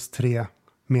till minus 3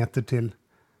 meter till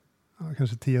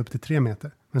kanske 10 upp till 3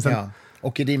 meter. Men sen,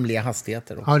 och i rimliga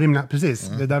hastigheter också. Ja, rimliga, precis.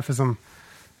 Det är därför som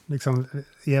liksom,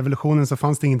 i evolutionen så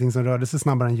fanns det ingenting som rörde sig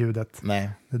snabbare än ljudet. Nej.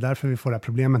 Det är därför vi får det här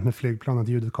problemet med flygplan, att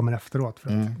ljudet kommer efteråt. För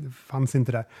att det fanns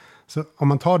inte där. Så om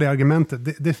man tar det argumentet,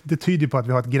 det tyder på att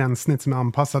vi har ett gränssnitt som är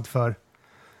anpassat för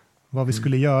vad vi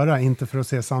skulle göra, inte för att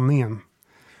se sanningen.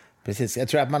 Precis, jag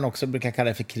tror att man också brukar kalla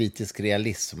det för kritisk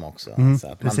realism också.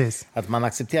 Alltså att man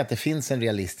accepterar att det finns en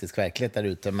realistisk verklighet där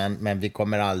ute, men vi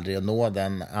kommer aldrig att nå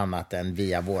den annat än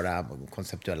via våra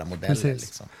konceptuella modeller.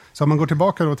 Liksom. Så om man går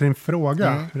tillbaka då till din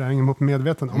fråga, hur det hänger ihop med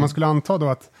medvetande. Om man skulle anta då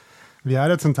att vi är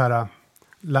ett sånt här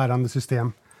lärande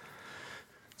system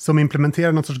som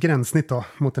implementerar något sorts gränssnitt då,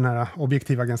 mot den här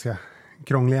objektiva, ganska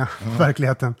krångliga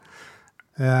verkligheten.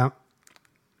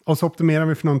 Och så optimerar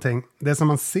vi för någonting. Det som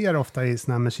man ser ofta i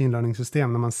sådana här machine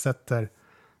learning-system när man sätter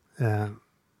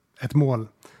ett mål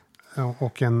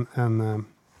och en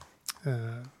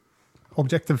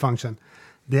objective function,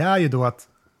 det är ju då att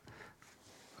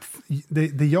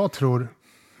det jag tror,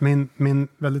 min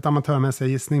väldigt amatörmässiga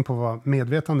gissning på vad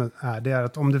medvetande är, det är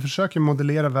att om du försöker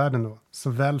modellera världen då, så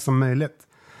väl som möjligt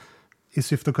i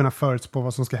syfte att kunna förutspå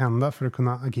vad som ska hända för att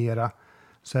kunna agera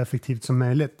så effektivt som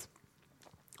möjligt,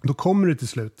 då kommer du till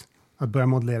slut att börja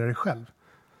modellera dig själv.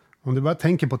 Om du bara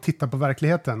tänker på att titta på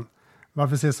verkligheten,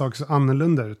 varför ser saker så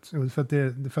annorlunda ut? Jo, för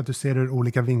att du ser det ur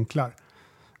olika vinklar.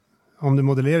 Om du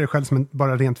modellerar dig själv som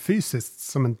bara rent fysiskt,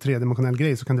 som en tredimensionell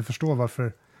grej, så kan du förstå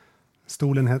varför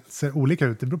stolen ser olika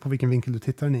ut. Det beror på vilken vinkel du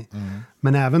tittar den i.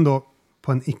 Men även då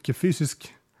på en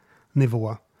icke-fysisk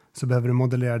nivå så behöver du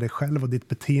modellera dig själv och ditt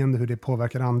beteende, hur det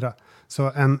påverkar andra.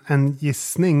 Så en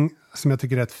gissning som jag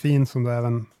tycker är rätt fin, som då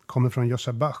även kommer från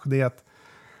Joshua Bach, det är att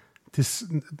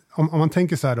om man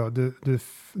tänker så här då,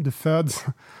 du föds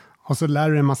och så lär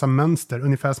du dig en massa mönster,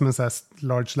 ungefär som en så här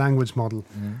large language model.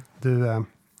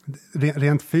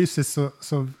 Rent fysiskt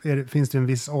så finns det en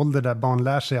viss ålder där barn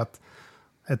lär sig att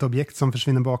ett objekt som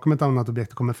försvinner bakom ett annat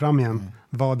objekt och kommer fram igen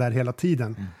var där hela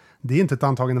tiden. Det är inte ett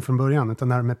antagande från början, utan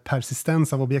det här med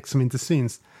persistens av objekt som inte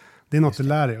syns, det är något du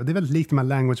lär dig. Och det är väldigt likt de här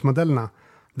language-modellerna.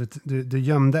 Du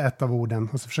gömde ett av orden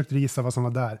och så försökte du gissa vad som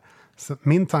var där. Så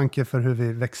min tanke för hur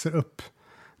vi växer upp,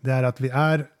 det är att vi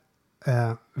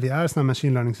är sådana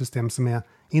machine learning-system som är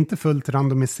inte fullt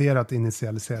randomiserat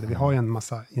initialiserade. Vi har ju en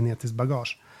massa genetisk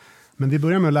bagage. Men vi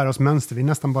börjar med att lära oss mönster. Vi är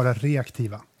nästan bara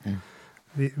reaktiva.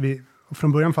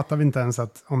 Från början fattar vi inte ens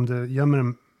att om du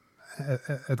gömmer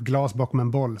ett glas bakom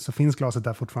en boll så finns glaset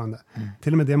där fortfarande.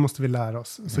 Till och med det måste vi lära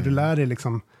oss. Så du lär dig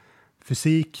liksom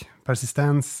fysik,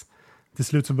 persistens. Till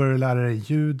slut så börjar du lära dig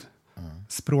ljud,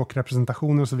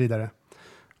 språkrepresentationer och så vidare.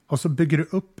 Och så bygger du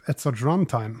upp ett sorts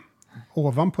runtime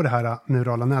ovanpå det här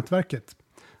neurala nätverket.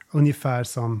 Ungefär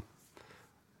som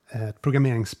ett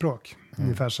programmeringsspråk.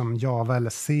 Ungefär som Java eller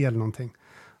C eller någonting.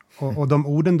 Och de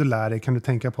orden du lär dig kan du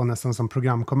tänka på nästan som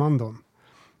programkommandon.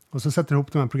 Och så sätter du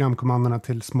ihop de här programkommandona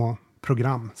till små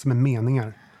program som är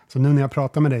meningar. Så nu när jag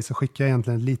pratar med dig så skickar jag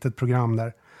egentligen ett litet program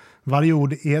där varje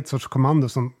ord är ett sorts kommando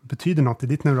som betyder något i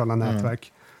ditt neurala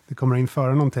nätverk. Det kommer att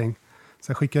införa någonting. Så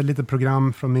jag skickar ett litet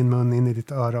program från min mun in i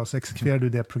ditt öra och så exekverar du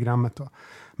det programmet då.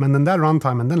 Men den där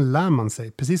runtimen, den lär man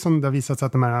sig. Precis som det har visat sig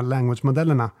att de här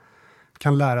language-modellerna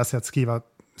kan lära sig att skriva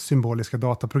symboliska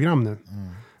dataprogram nu.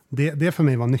 Det för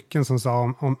mig var nyckeln som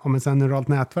sa om ett neuralt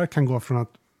nätverk kan gå från att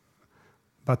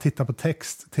bara titta på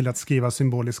text till att skriva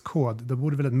symbolisk kod, då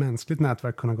borde väl ett mänskligt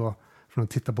nätverk kunna gå från att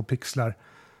titta på pixlar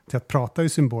till att prata i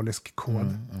symbolisk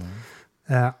kod.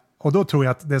 Och då tror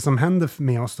jag att det som händer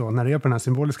med oss då, när det är på den här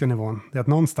symboliska nivån, det är att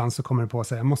någonstans så kommer det på att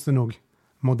säga, jag måste nog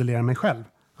modellera mig själv.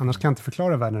 Annars kan jag inte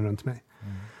förklara världen runt mig.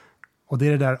 Och det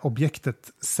är det där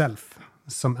objektet self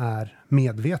som är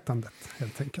medvetandet,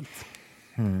 helt enkelt.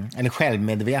 Eller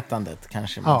självmedvetandet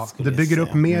kanske man skulle det bygger säga.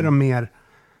 upp mer och mer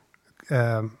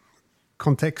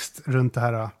kontext runt det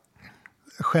här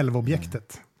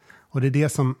självobjektet. Och det är det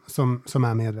som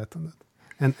är medvetandet.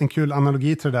 En kul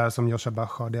analogi till det där som Joshua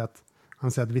Bach har, det är att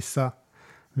han säger att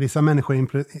vissa människor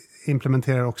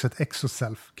implementerar också ett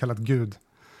exoself, kallat Gud.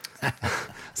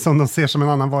 Som de ser som en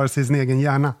annan varelse i sin egen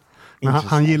hjärna. Men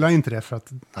han gillar inte det för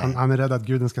att han är rädd att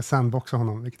guden ska sandboxa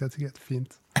honom, vilket jag tycker är ett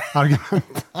fint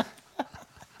argument.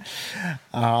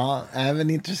 Ja, även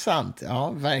intressant.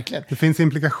 Ja, verkligen. Det finns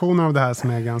implikationer av det här som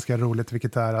är ganska roligt,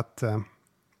 vilket är att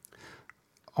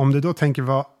om du då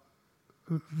tänker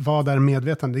vad är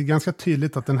medvetande? Det är ganska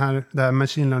tydligt att det här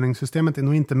machine learning-systemet är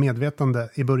nog inte medvetande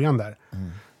i början där,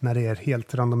 när det är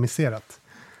helt randomiserat.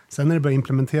 Sen när det börjar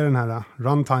implementera den här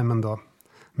runtimen då,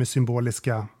 med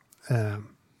symboliska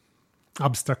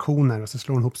abstraktioner, och så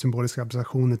slår hon ihop symboliska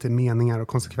abstraktioner till meningar och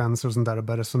konsekvenser och sånt där och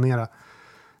börjar resonera.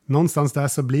 Någonstans där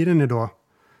så blir den ju då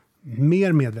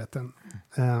mer medveten.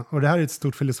 Och det här är ett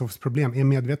stort filosofiskt problem. Är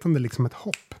medvetande liksom ett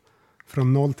hopp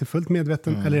från noll till fullt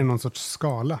medveten, eller är det någon sorts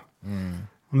skala?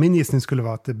 Och min gissning skulle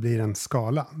vara att det blir en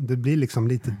skala. Det blir liksom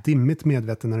lite dimmigt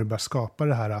medveten när du börjar skapa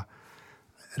det här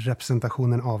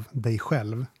representationen av dig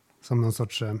själv som någon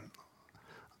sorts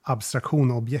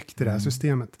abstraktion och objekt i det här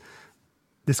systemet.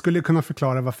 Det skulle kunna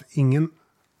förklara varför ingen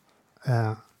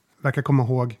verkar komma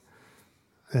ihåg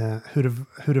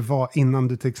hur det var innan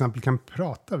du till exempel kan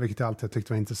prata, vilket jag alltid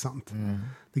tyckte var intressant.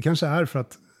 Det kanske är för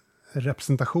att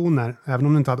representationer, även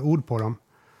om du inte hade ord på dem,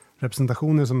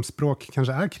 representationer som språk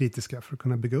kanske är kritiska för att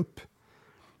kunna bygga upp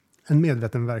en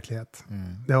medveten verklighet.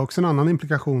 Det har också en annan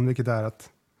implikation, vilket är att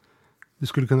du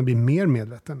skulle kunna bli mer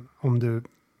medveten om du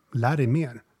lär dig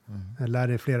mer. Lär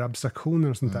dig fler abstraktioner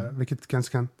och sånt där, vilket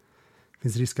kanske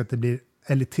finns risk att det blir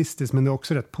elitistiskt, men det är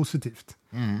också rätt positivt.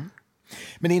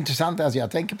 Men det är intressant, alltså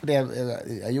jag tänker på det,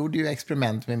 jag gjorde ju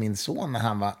experiment med min son när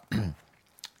han var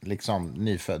liksom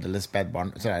nyfödd eller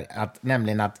spädbarn,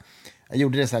 nämligen att jag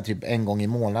gjorde det så här typ en gång i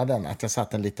månaden, att jag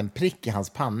satte en liten prick i hans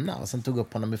panna och sen tog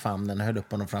upp honom i famnen och höll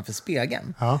upp honom framför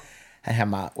spegeln här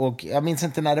hemma. Och jag minns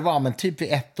inte när det var, men typ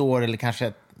vid 1 år eller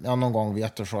kanske någon gång vid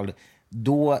 1 års ålder,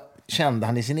 då kände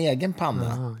han i sin egen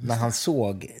panna när han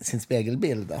såg sin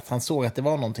spegelbild, att han såg att det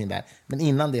var någonting där. Men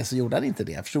innan det så gjorde han inte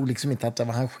det. Jag förstod liksom inte att det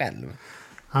var han själv.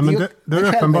 Ja, men det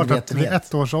är uppenbart att vid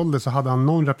 1 års ålder så hade han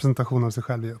någon representation av sig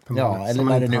själv. Ja, eller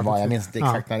när det nu var. Jag minns inte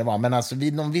exakt när det var. Men alltså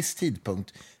vid någon viss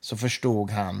tidpunkt så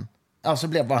förstod han, alltså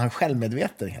var han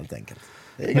självmedveten helt enkelt.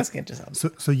 Det är ganska intressant.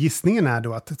 Så gissningen är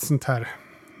då att ett sånt här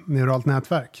neuralt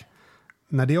nätverk,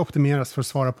 när det optimeras för att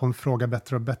svara på en fråga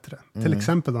bättre och bättre, till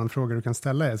exempel då en fråga du kan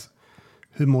ställa är,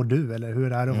 hur mår du eller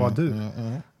hur är det att vara du?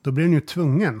 Då blir den ju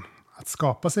tvungen att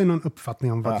skapa sig någon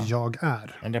uppfattning om vad jag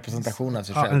är. En representation av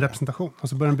sig själv. Ja, en representation. Och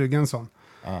så börjar den bygga en sån.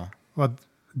 Och att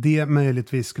det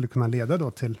möjligtvis skulle kunna leda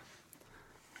då till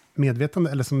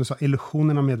medvetande, eller som du sa,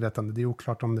 illusionen av medvetande. Det är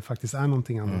oklart om det faktiskt är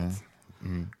någonting annat.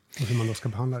 Och hur man då ska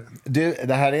behandla det. Du,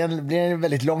 det här blir en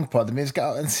väldigt lång podd, men vi ska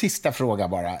ha en sista fråga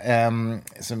bara,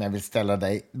 som jag vill ställa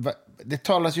dig. Det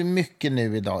talas ju mycket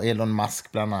nu idag, Elon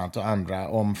Musk bland annat och andra,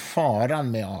 om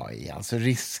faran med AI, alltså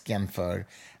risken för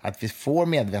att vi får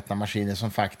medvetna maskiner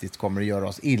som faktiskt kommer att göra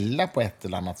oss illa på ett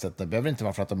eller annat sätt. Det behöver inte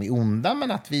vara för att de är onda,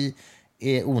 men att vi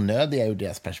är onödiga ur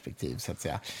deras perspektiv, så att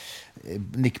säga.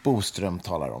 Nick Boström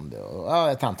talar om det, och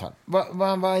ett antal.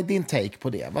 Vad är din take på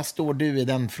det? Vad står du i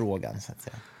den frågan, så att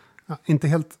säga? Ja, inte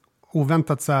helt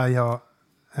oväntat så är jag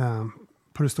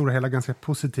på det stora hela ganska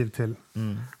positiv till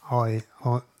AI.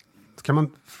 Och kan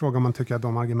man fråga om man tycker att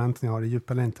de argumenten jag har är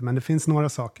djupa eller inte. Men det finns några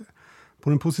saker. På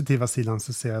den positiva sidan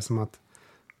så ser jag som att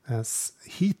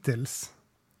hittills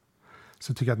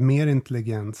så tycker jag att mer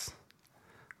intelligens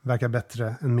verkar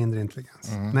bättre än mindre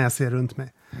intelligens. När jag ser runt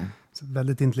mig. Så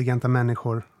väldigt intelligenta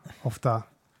människor ofta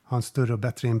har en större och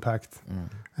bättre impact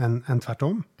än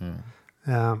tvärtom.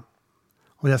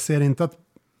 Och jag ser inte att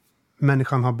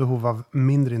människan har behov av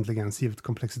mindre intelligens givet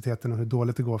komplexiteten och hur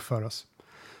dåligt det går för oss.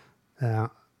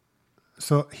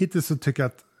 Så hittills så tycker jag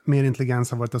att mer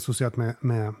intelligens har varit associerat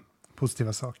med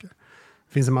positiva saker.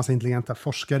 Det finns en massa intelligenta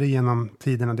forskare genom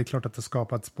tiderna. Det är klart att det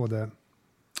skapats både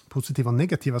positiva och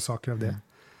negativa saker av det.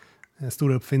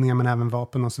 Stora uppfinningar men även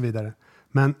vapen och så vidare.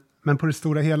 Men på det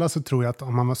stora hela så tror jag att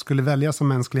om man skulle välja som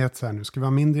mänsklighet så här nu, ska vi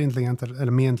ha mindre intelligens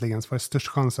eller mer intelligens, vad är störst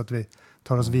chans att vi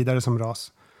tar oss vidare som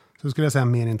ras? Så skulle jag säga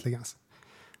mer intelligens.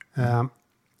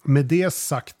 Med det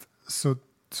sagt så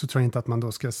tror jag inte att man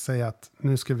då ska säga att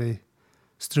nu ska vi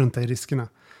strunta i riskerna.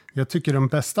 Jag tycker de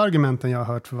bästa argumenten jag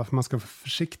har hört för varför man ska vara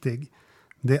försiktig,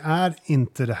 det är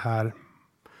inte det här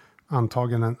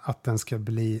antagandet att den ska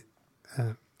bli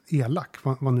elak,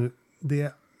 vad nu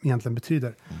det egentligen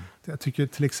betyder. Jag tycker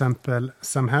till exempel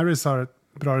Sam Harris har ett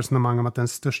bra resonemang om att den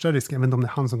största risken, jag vet inte om det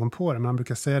är han som kom på det, men han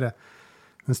brukar säga det,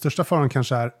 den största faran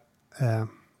kanske är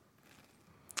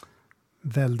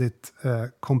väldigt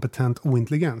kompetent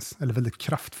ointelligens eller väldigt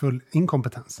kraftfull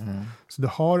inkompetens. Så du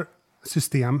har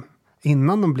system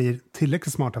innan de blir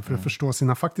tillräckligt smarta för att förstå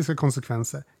sina faktiska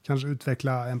konsekvenser, kanske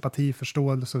utveckla empati,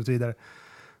 förståelse och så vidare.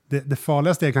 Det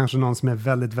farligaste är kanske någon som är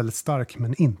väldigt, väldigt stark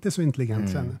men inte så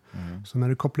intelligent ännu. Så när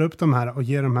du kopplar upp de här och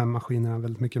ger de här maskinerna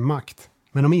väldigt mycket makt,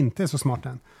 men de inte är så smarta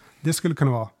än, det skulle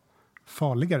kunna vara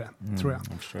farligare, tror jag.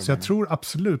 Så jag tror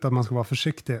absolut att man ska vara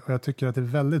försiktig, och jag tycker att det är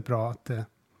väldigt bra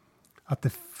att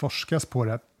det forskas på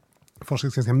det.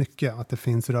 Forskas ganska mycket, att det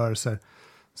finns rörelser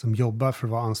som jobbar för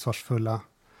att vara ansvarsfulla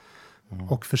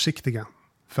och försiktiga.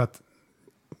 För att,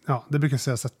 det brukar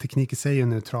sägas att teknik i sig är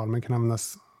neutral, men kan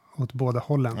användas åt båda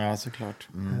hållen. Ja, såklart.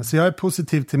 Så jag är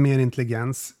positiv till mer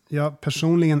intelligens. Jag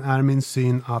personligen är min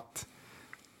syn att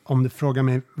om du frågar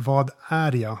mig, vad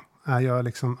är jag? Är jag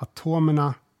liksom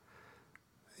atomerna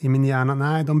i min hjärna?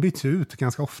 Nej, de byts ut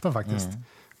ganska ofta faktiskt.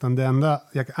 Utan det enda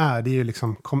jag är, det är ju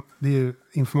liksom, det är ju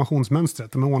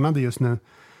informationsmönstret. De är ordnade just nu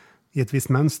i ett visst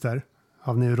mönster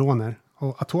av neuroner.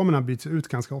 Och atomerna byts ut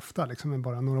ganska ofta, liksom, med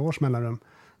bara några års mellanrum.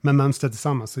 Men mönstret är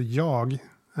samma. Så jag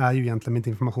är ju egentligen mitt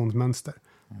informationsmönster.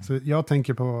 Så jag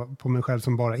tänker på mig själv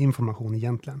som bara information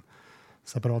egentligen.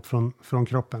 Separat från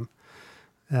kroppen.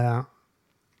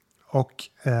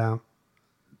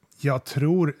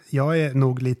 Jag är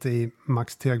nog lite i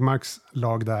Max Tegmarks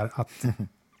lag där, att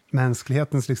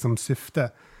mänsklighetens liksom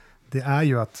syfte, det är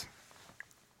ju att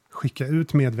skicka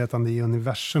ut medvetande i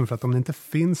universum, för att om det inte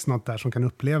finns något där som kan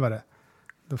uppleva det,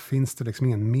 då finns det liksom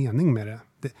ingen mening med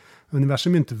det.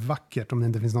 Universum är inte vackert om det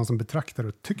inte finns någon som betraktar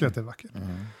och tycker att det är vackert.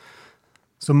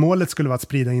 Så målet skulle vara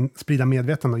att sprida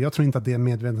medvetande, och jag tror inte att det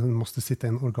medvetandet måste sitta i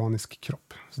en organisk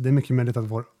kropp. Så det är mycket möjligt att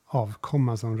vår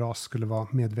avkomma som ras skulle vara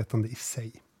medvetande i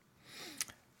sig.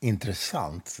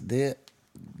 Intressant.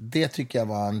 Det tycker jag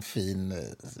var en fin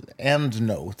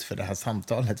endnote för det här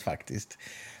samtalet faktiskt.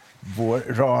 Vår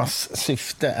ras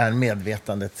syfte är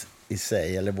medvetandet i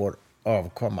sig, eller vår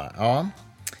avkomma. Ja,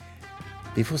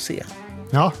 vi får se.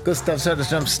 Ja. Gustav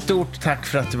Söderström, stort tack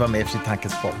för att du var med i Fri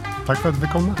Tankes podd. Tack för att du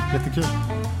fick komma. Jättekul.